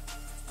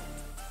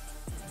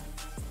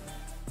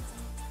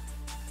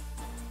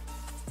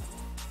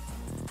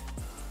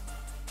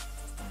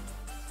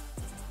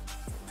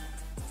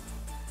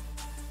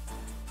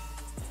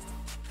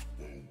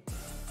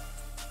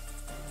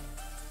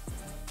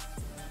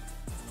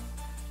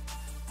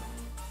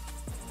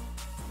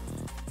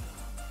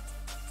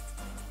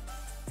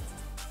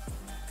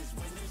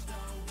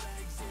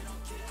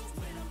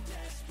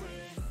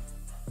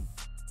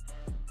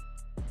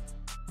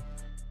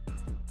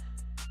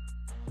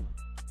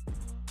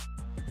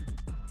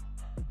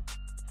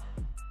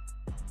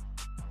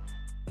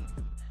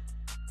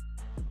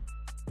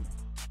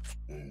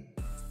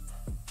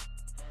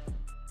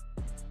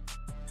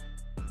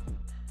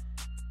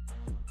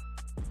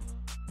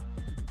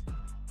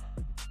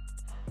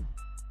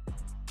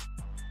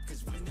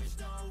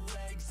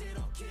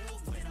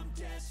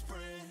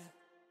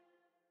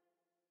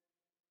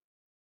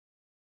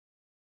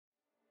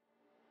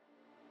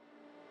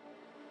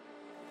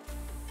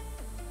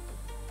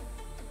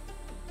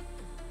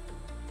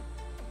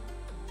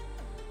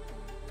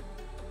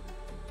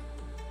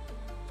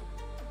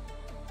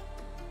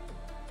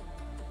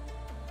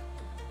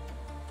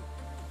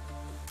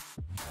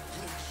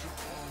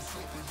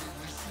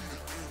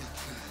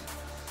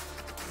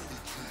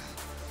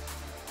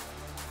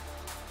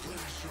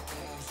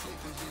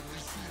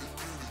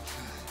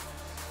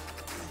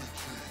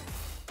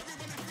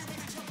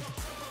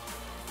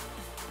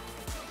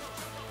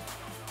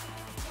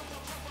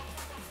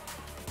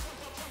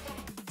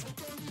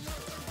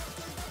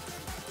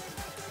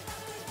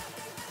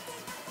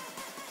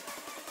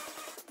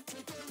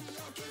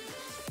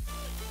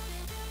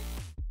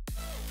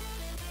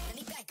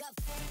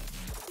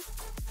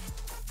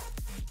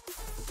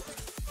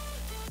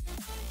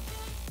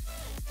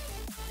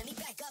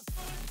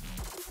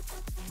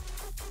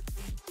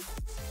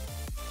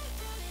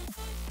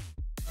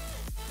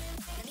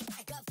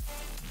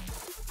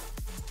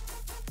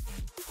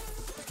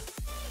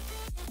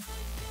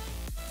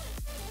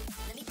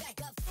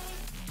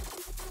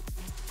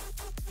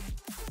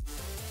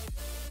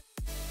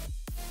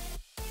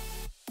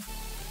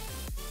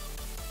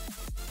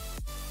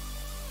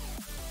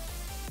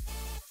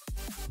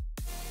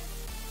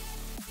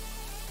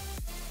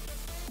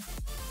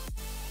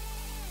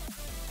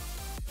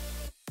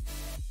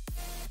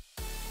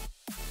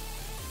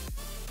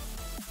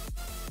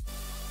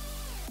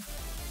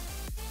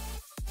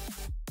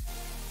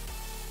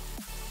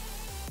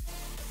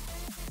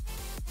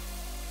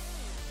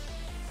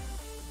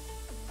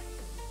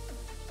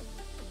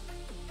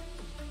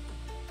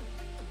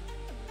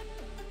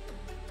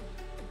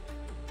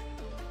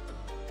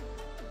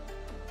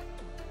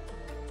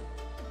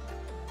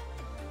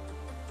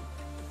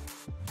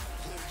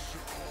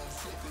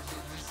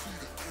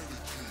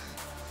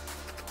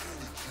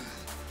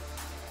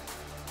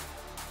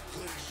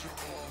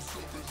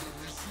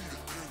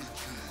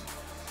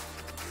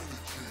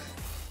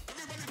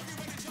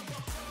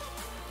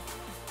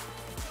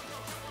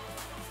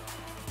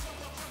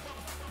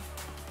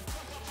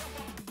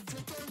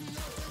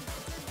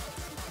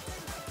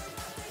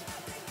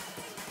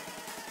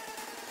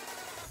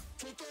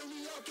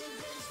 Okay,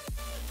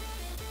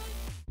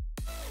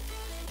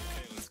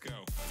 let's go.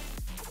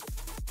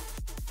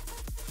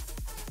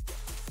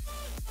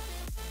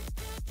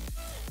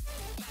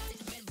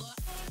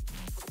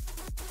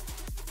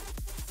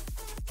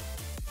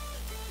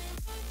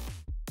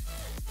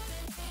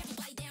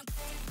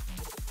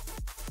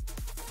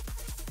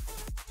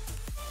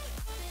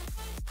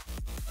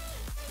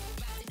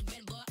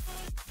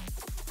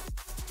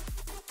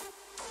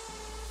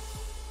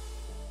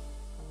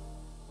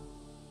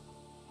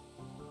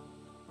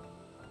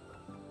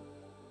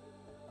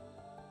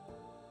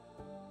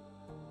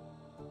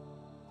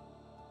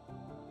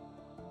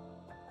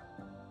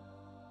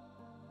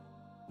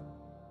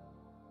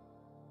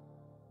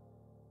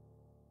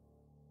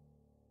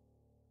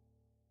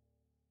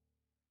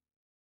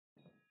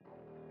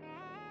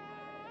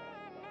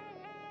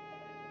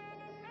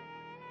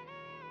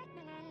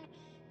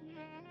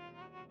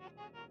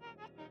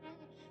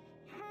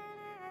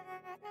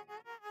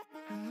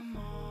 In the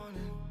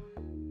morning,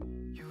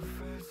 you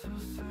felt so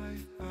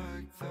safe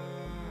back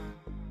then.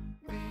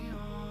 Be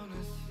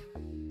honest,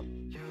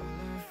 you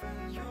live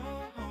in your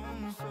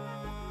home circle.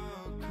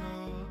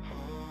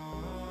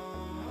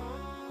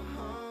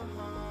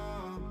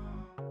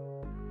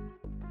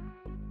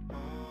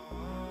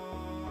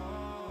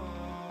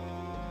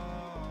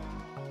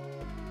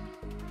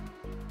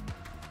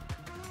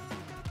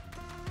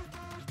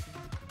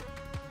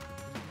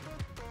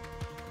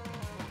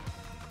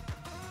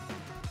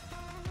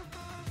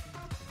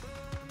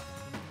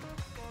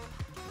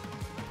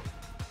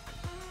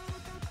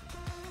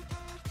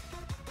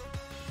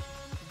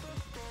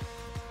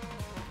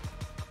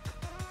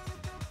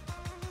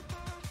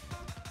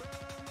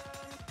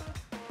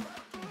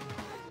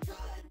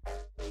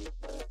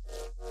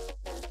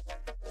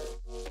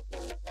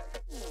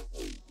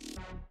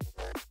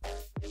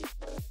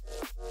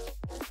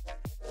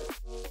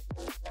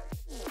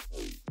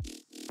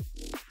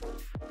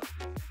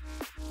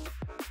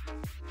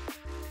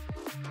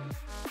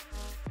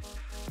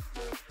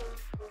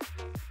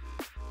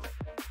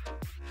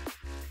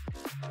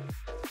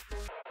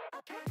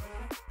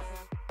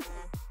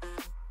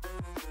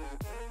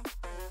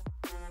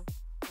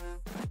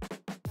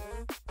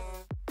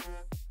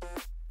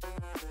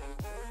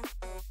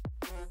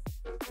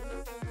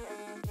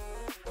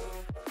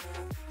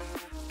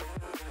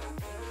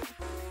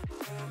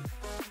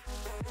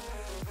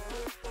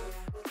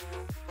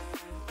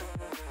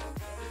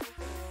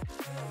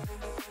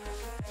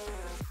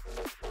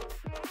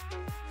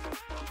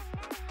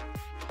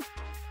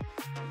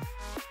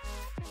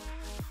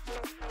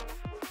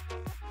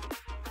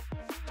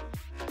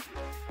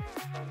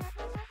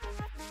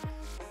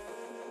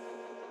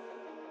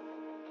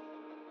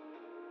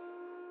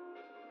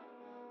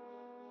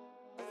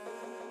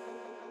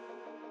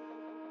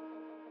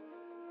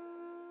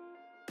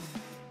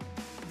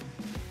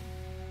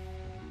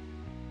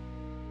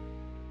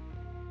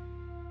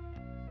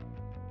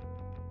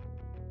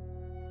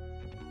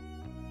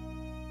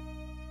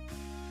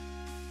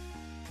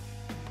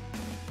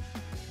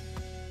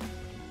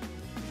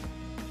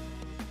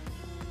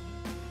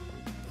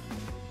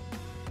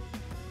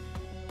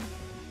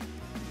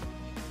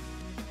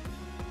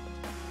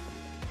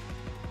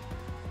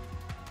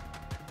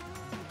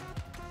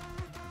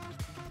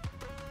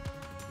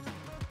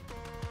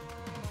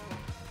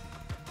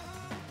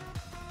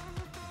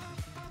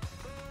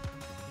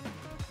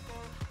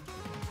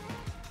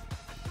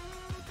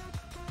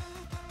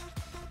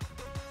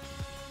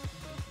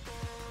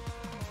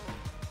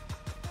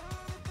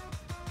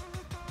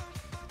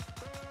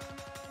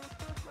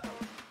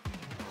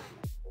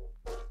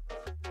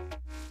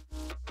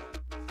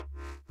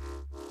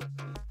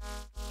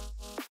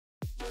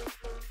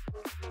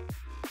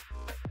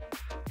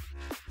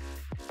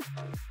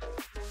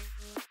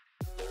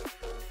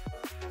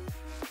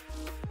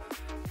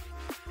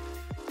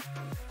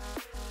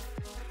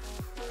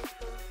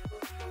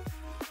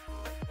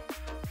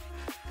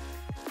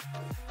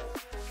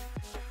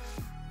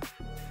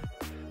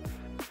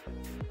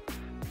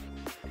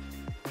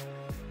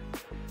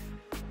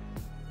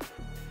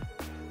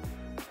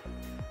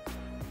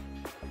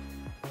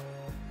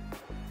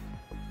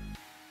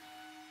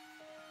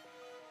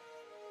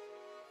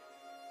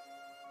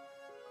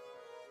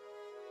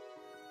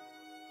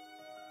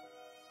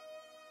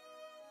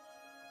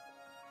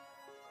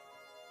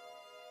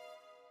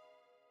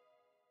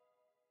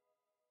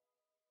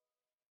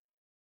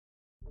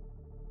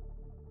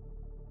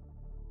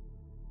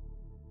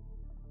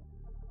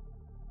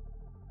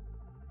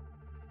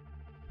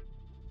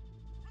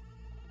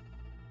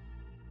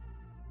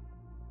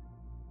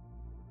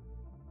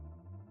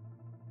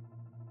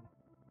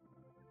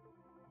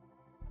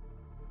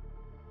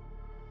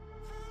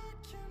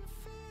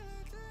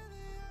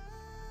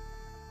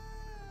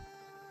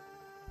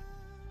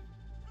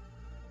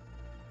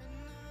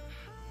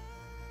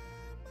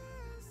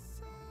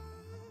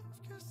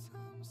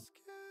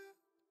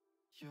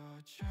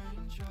 Your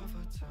change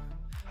over time,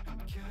 I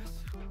guess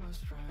who was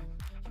right?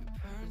 Your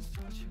parents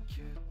told you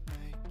kid,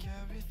 make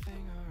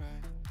everything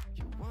alright.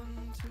 You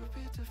want to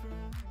be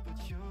different, but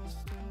you're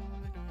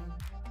still ignorant.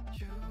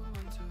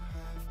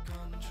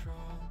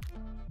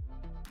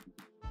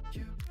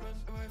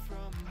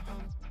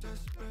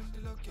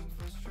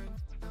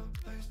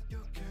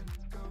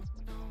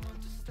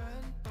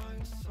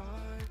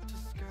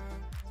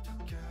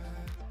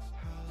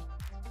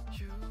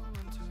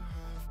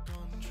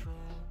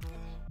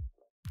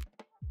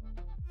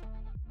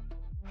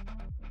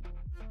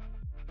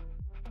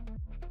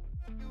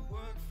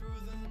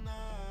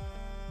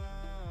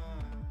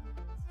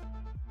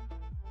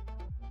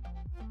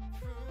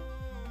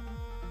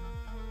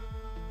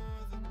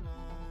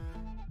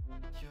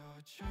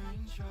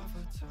 of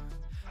a time.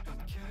 And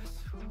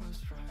guess who was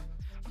right?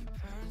 Your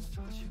parents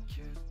told you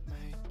could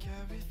make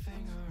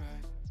everything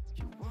alright.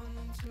 You want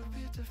them to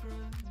be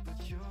different,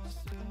 but you're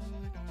still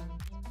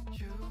ignorant.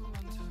 You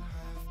want to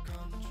have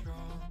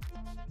control.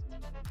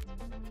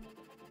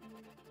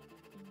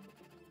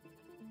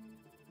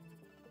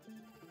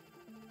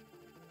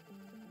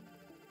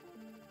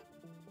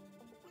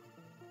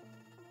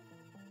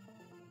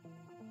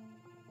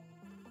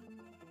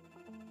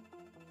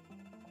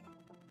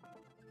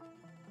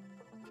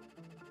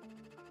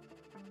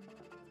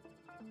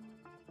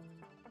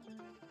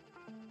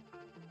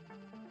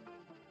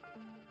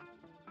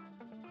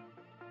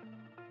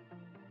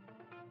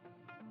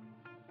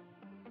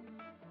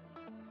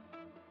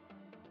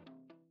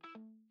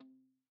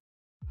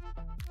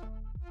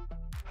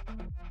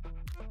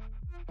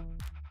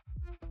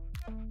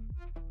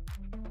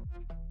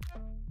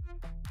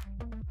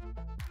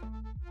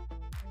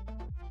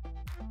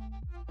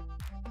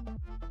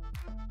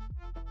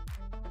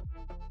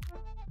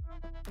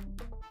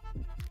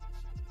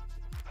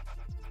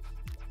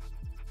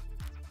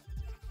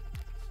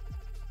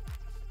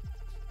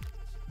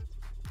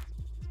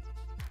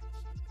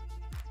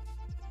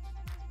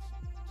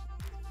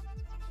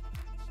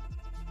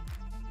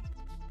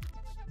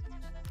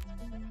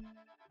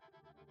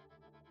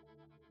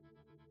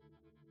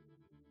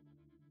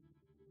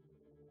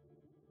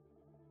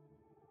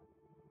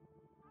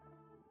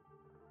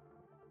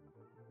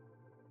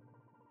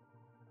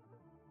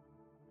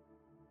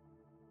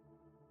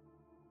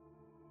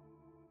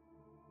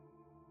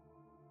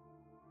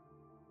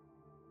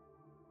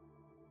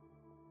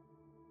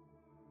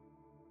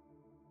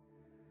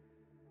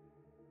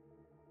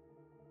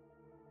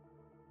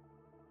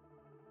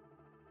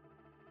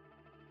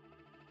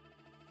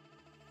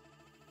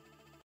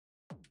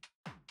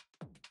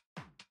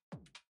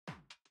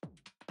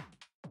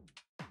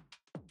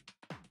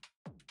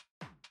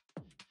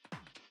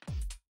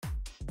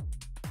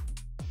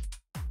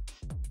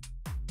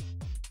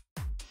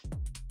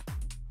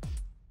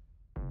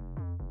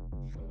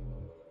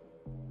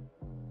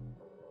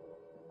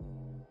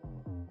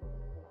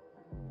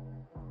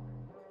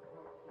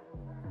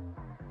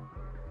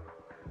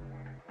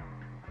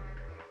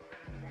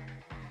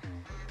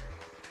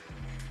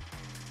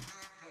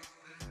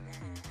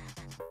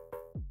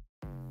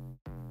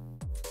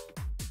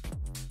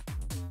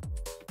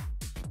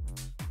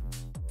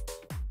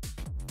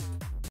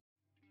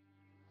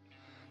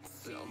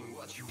 Tell me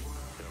what you want.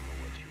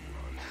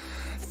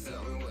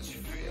 Tell me what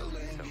you're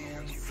feeling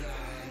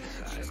inside.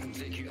 Just gonna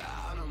take you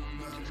out of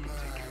my mind.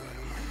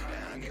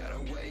 And I gotta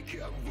wake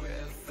up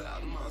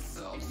without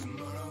myself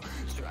tomorrow.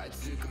 Try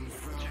to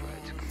confront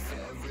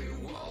every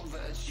wall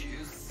that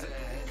you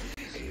said.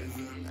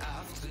 Even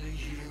after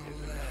you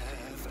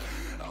left,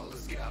 all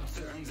this gap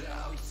turned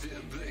out to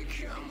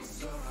become a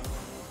sorrow.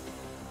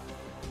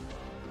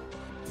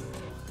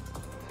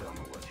 Tell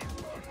me what you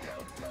want.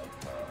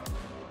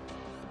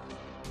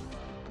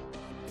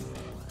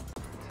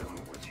 Tell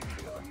me what you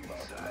feel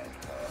inside.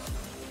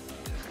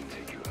 This can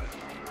take you out of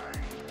my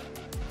mind.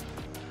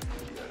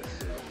 You gotta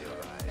sit in your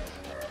eyes.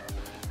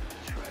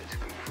 Try to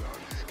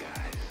confront the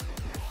skies.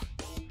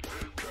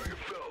 Can you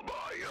feel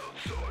my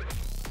outside?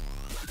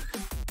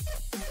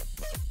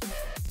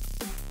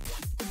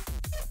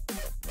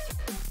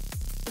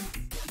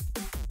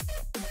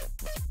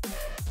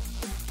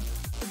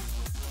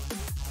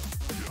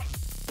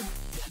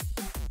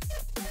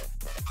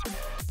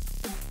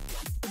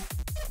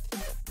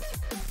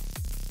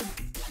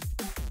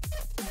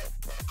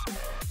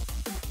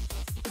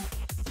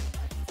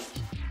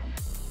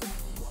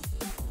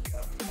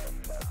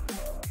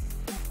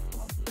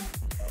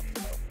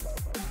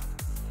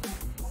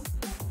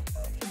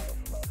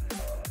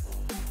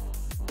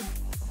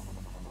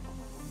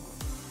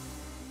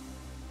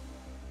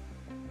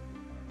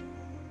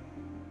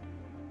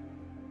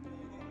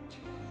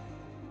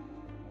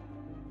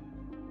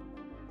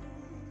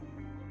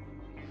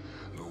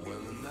 But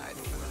when the night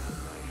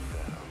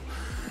fell,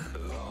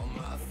 all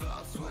my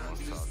thoughts went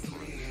to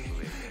sleep.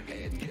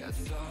 It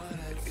gets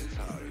harder to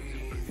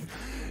breathe,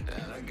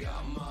 and I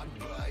got marked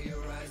by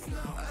your eyes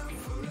now and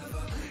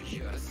forever.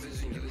 Your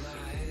decision, your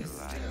lies,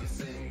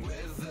 dancing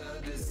with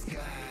the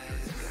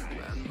disguise.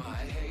 When my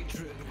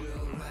hatred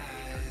will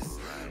rise,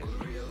 we'll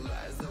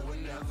realize that we're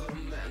never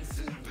meant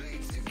to be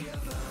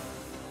together.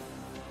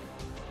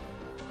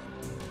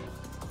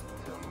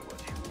 Tell me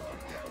what you want.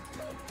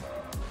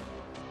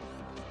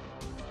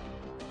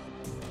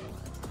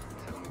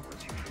 Tell me what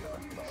you feel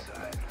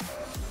inside.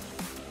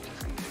 Just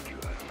can take you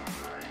out of my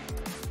mind.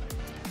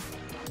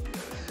 You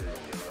gotta sit in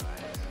your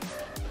eyes.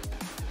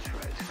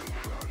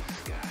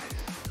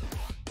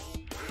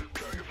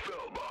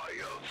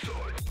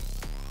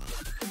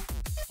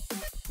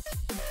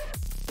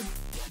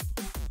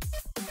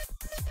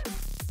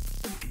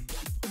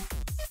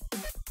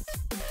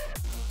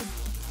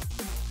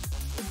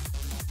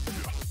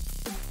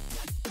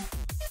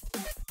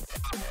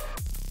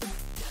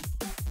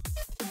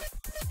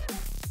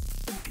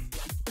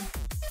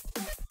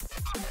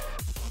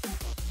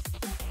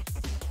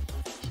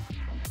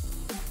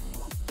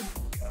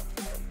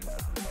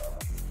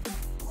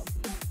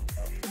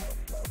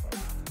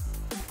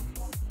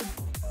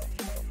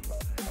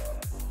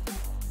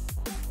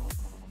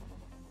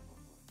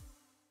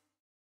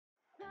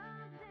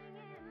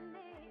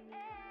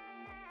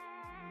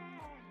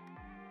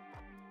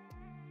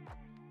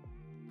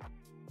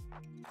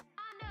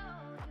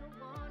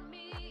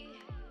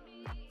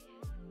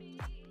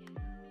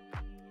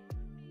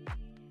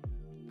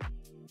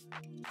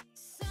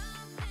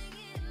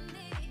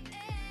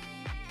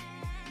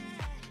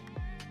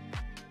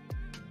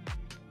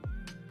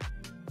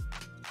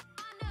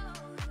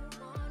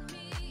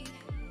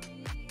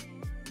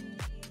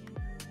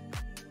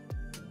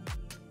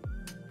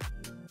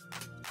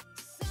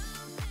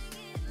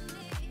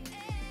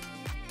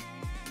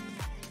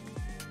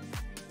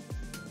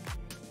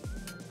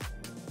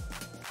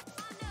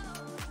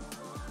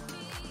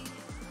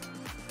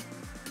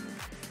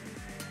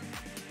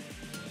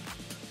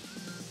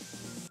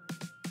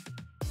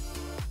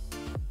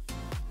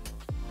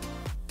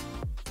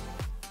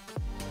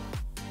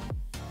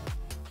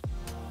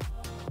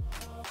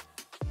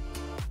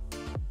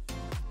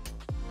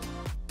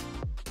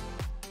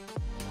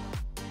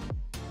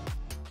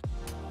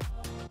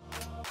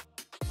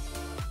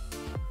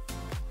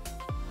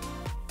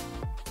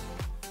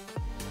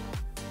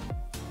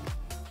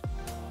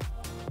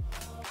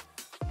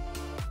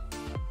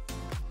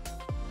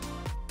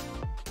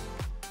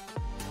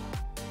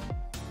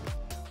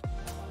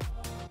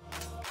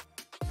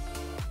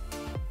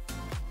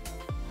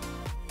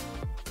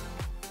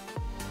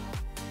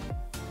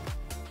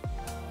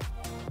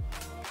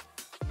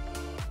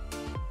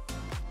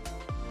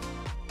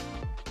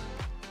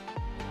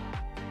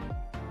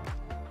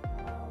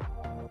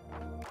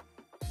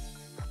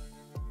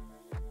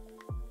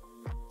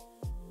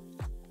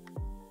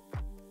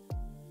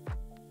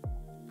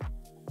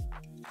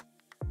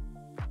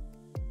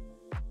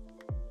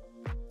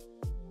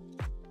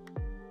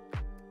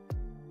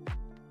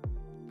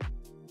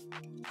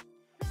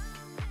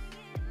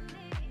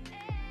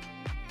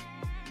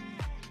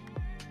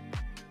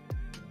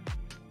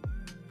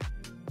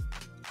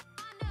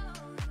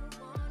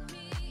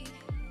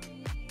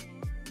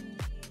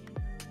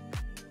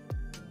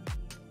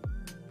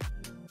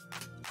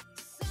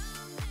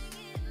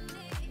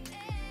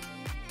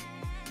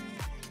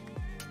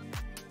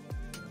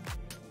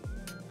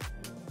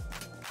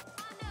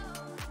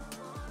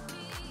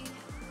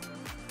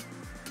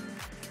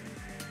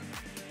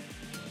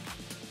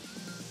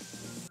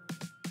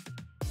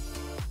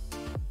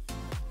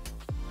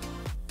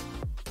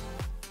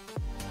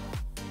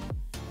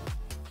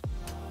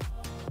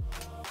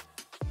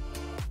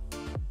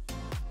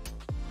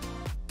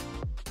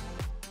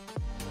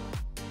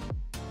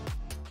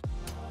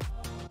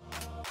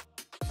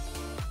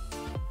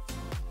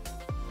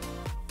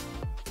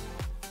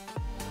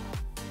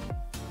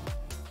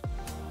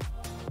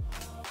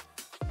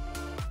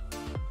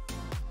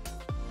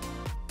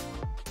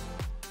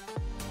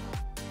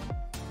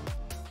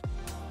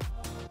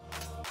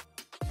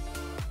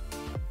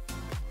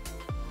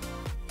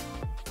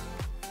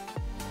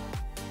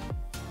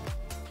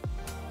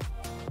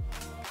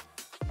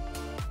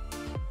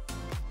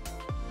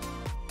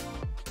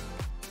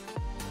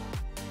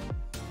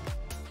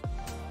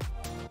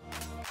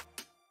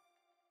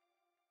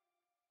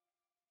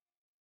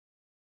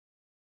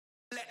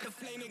 Let the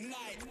flame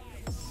ignite.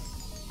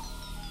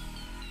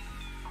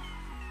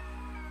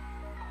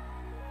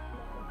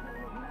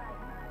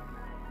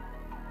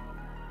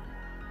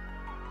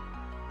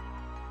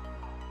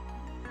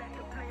 Let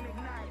the flame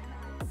ignite.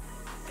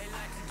 They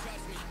like to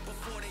judge me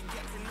before they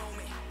get to know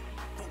me.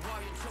 But while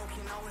you're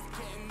joking, I was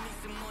getting me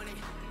some money.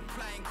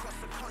 Flying across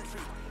the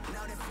country,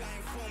 now they're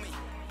flying for me.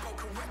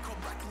 Broke a record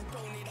back in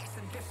Donny, that's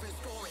a different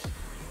story.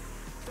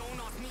 Don't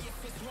ask me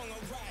if it's wrong or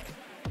right.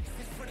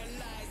 This is for the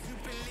lies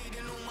you've been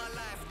leading all my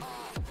life.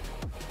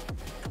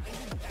 And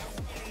you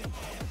better run and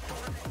hide.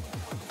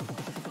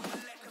 I'ma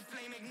let the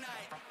flame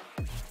ignite.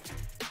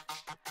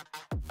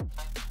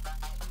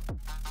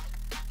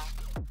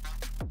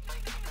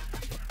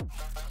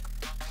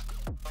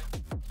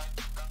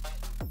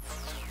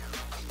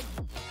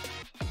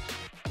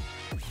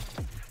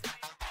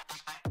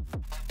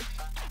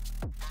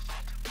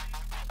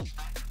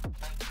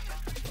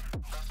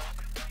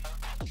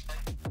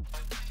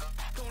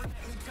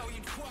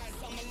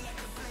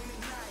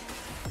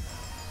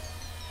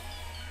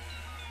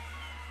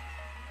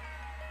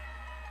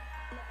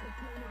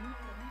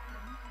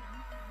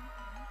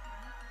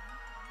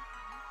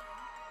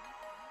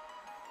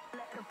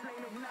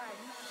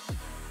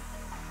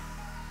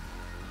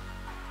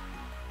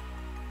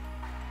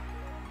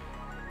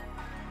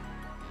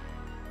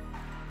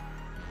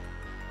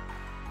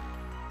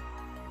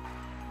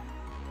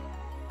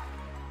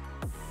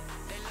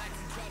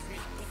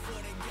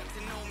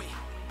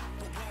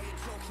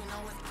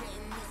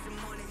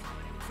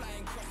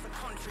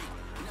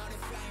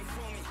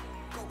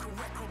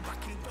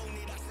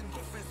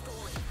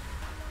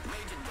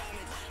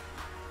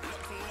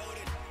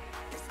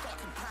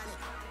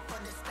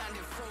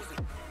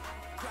 Frozen,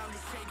 ground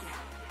is shaking.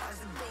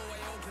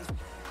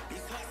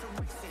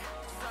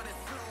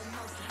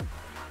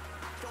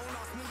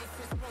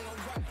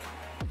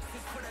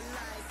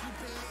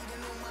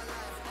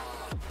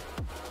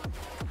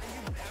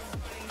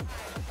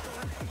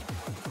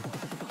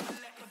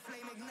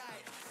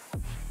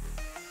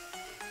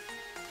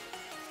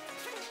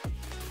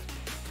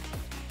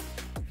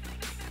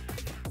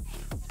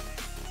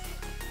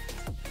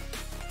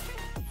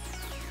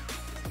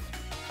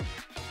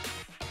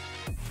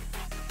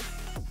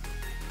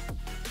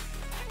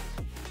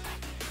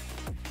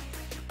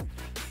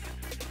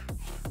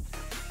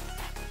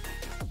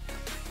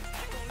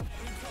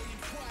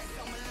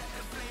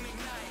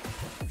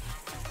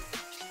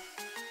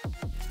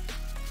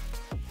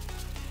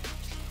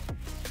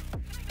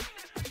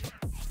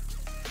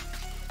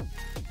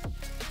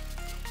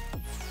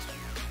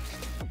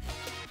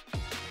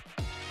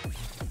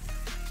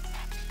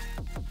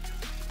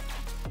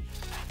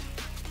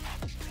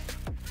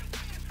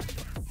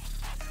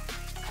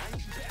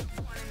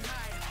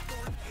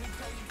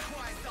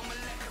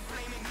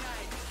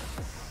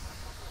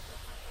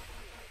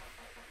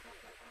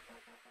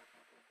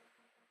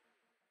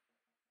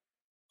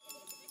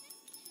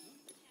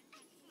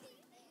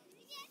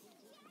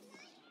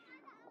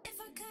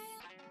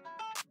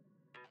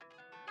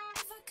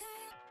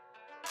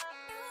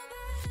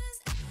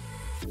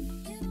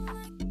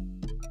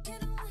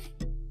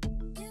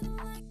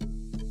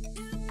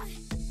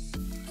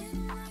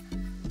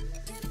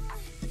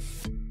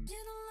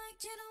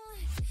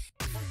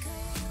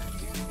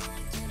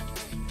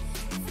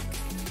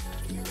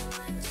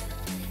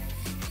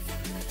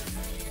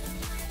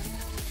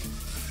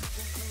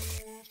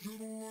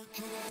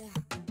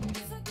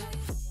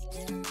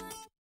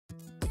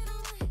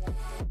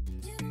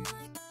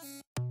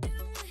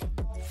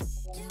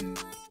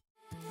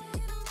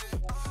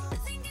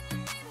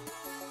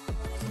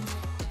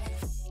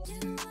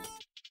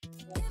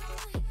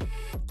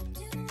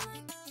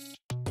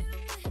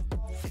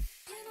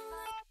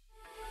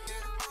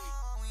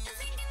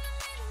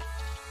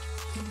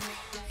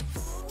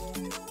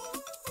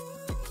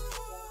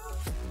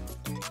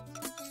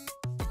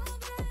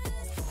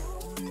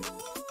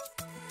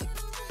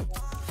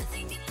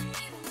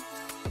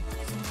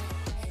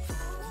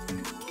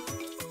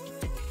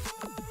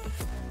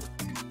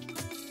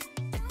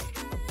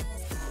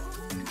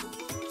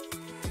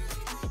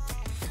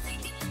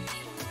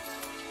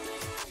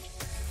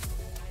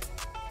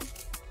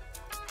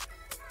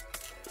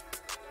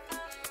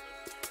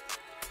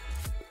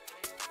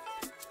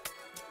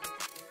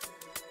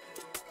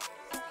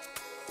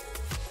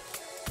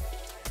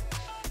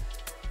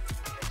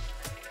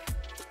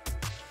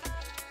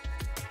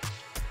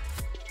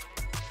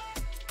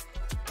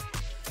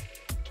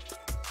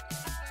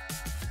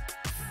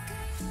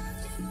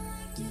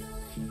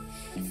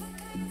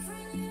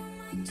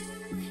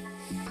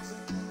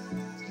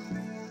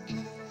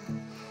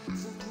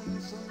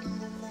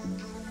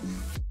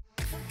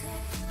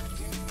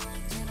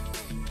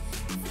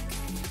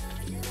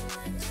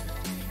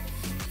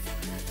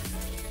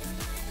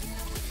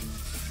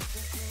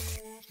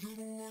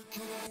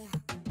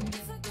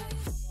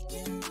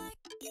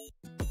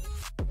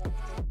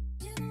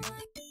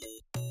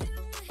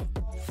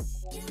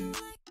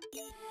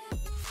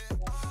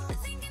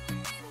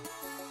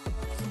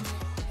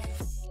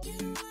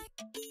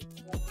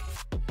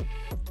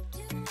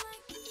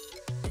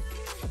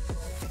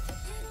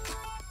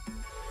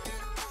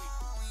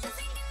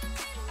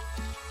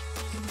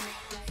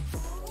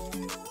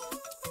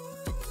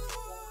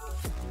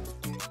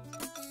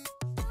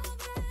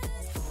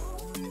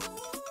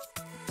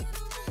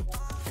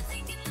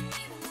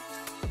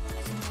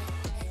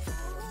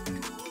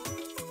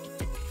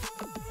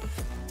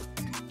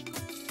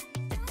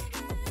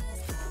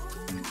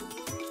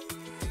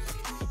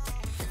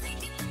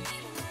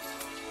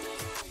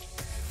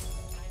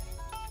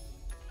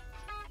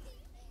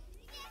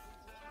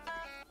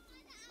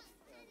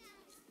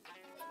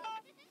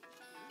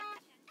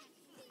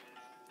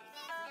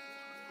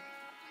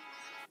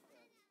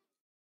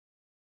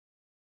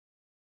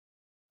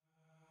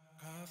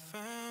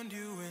 found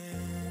you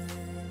in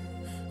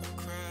a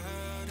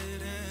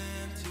crowded,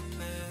 empty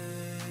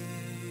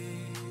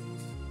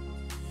place.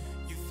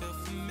 You felt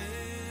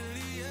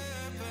familiar,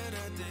 but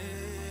I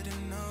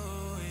didn't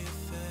know your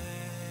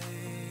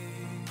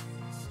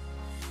face.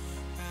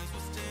 As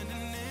we're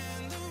standing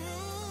in the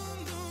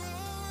room, the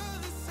roar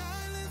of the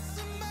silence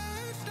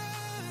submerged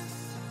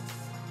us.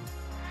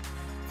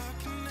 Our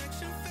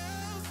connection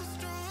felt so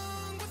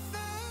strong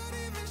without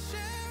even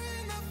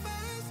sharing our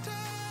first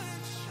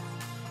touch.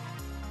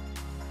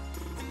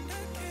 And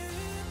I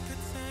can't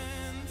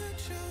pretend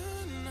that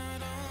you're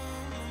not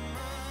on my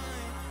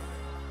mind.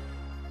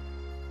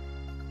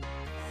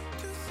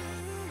 Too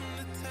soon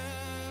to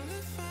tell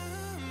if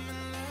I'm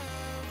in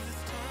love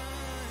this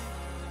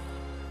time.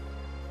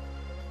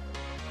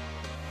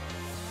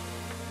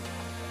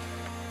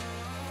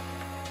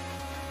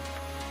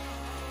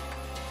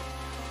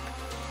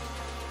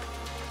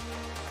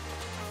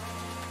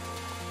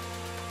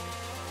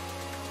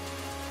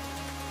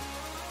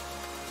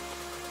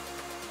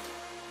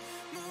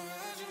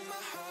 Mirage in my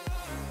heart.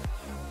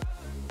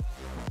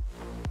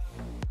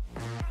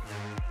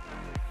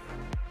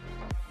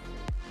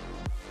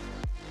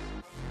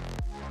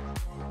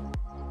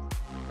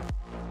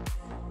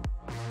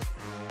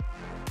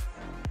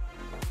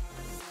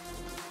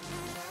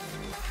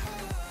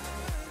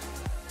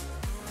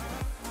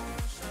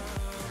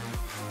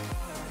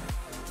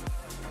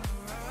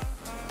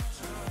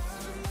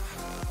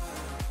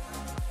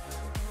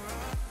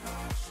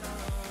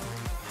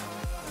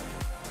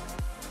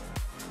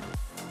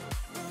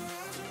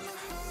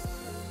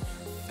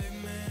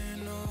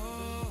 Figment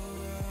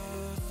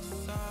of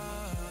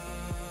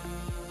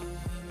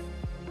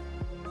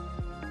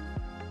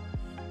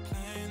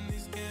playing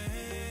these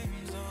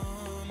games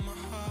on my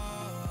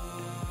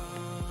heart.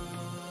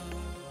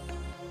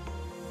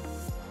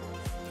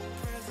 The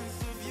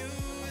presence of you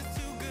is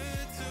too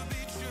good to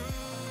be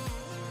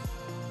true.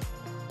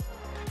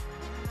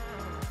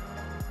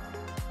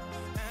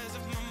 As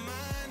if my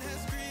mind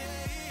has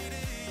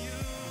created you.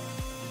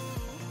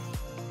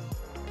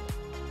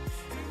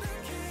 And I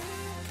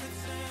can't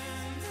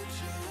pretend that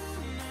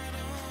you're not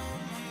on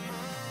my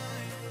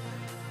mind.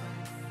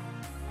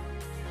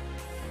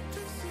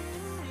 Too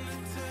soon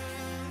to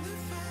tell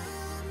if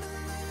I'm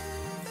in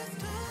love this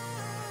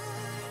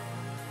time.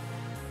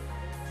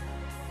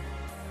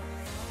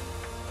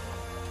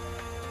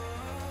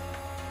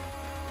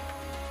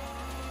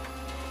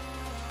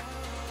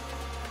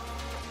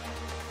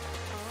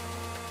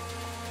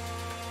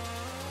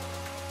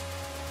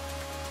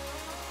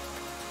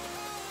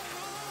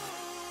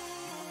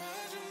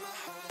 Mirage in my heart. Mirage of my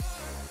heart.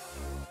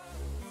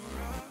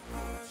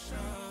 Mirage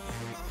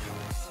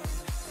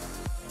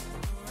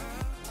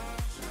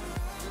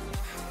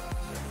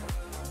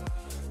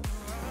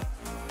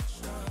of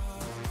my heart. Mirage of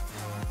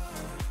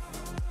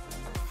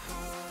my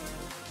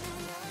heart.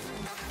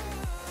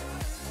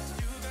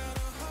 You got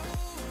a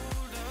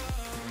hold of my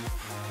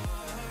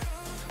heart.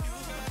 You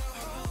got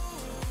a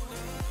hold of my heart. You got a hold of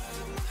my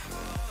heart.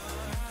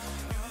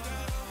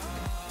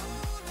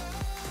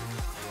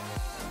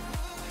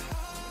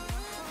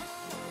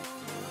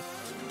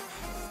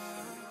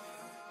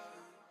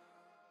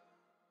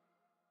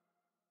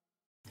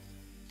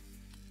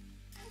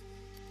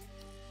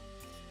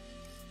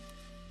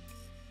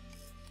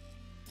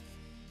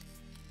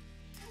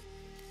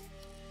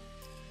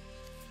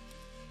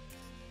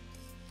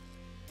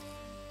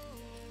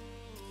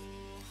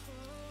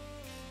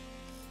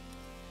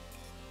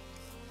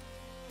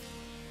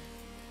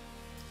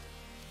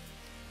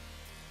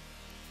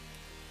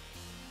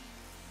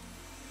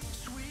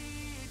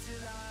 Sweet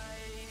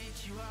delight,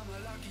 you are my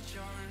lucky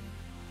charm.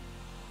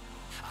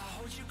 I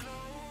hold you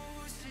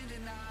close in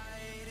the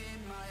night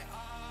in my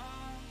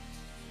arms.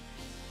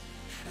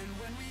 And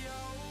when we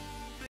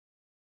open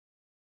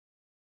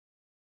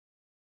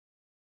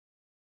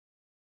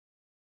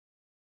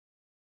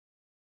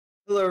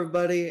Hello,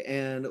 everybody,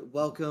 and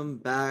welcome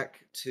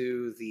back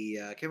to the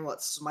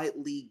Camelot Smite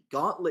League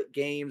Gauntlet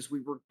games.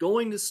 We were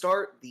going to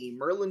start the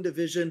Merlin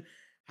division.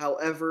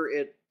 However,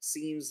 it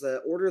seems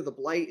that Order of the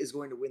Blight is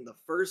going to win the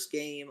first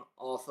game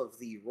off of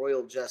the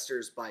Royal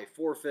Jesters by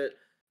forfeit.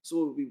 So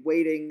we'll be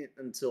waiting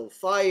until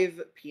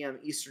 5 p.m.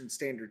 Eastern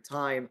Standard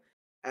Time,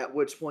 at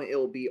which point it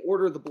will be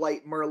Order of the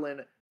Blight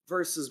Merlin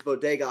versus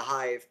Bodega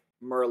Hive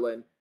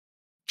Merlin.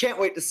 Can't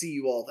wait to see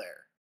you all there.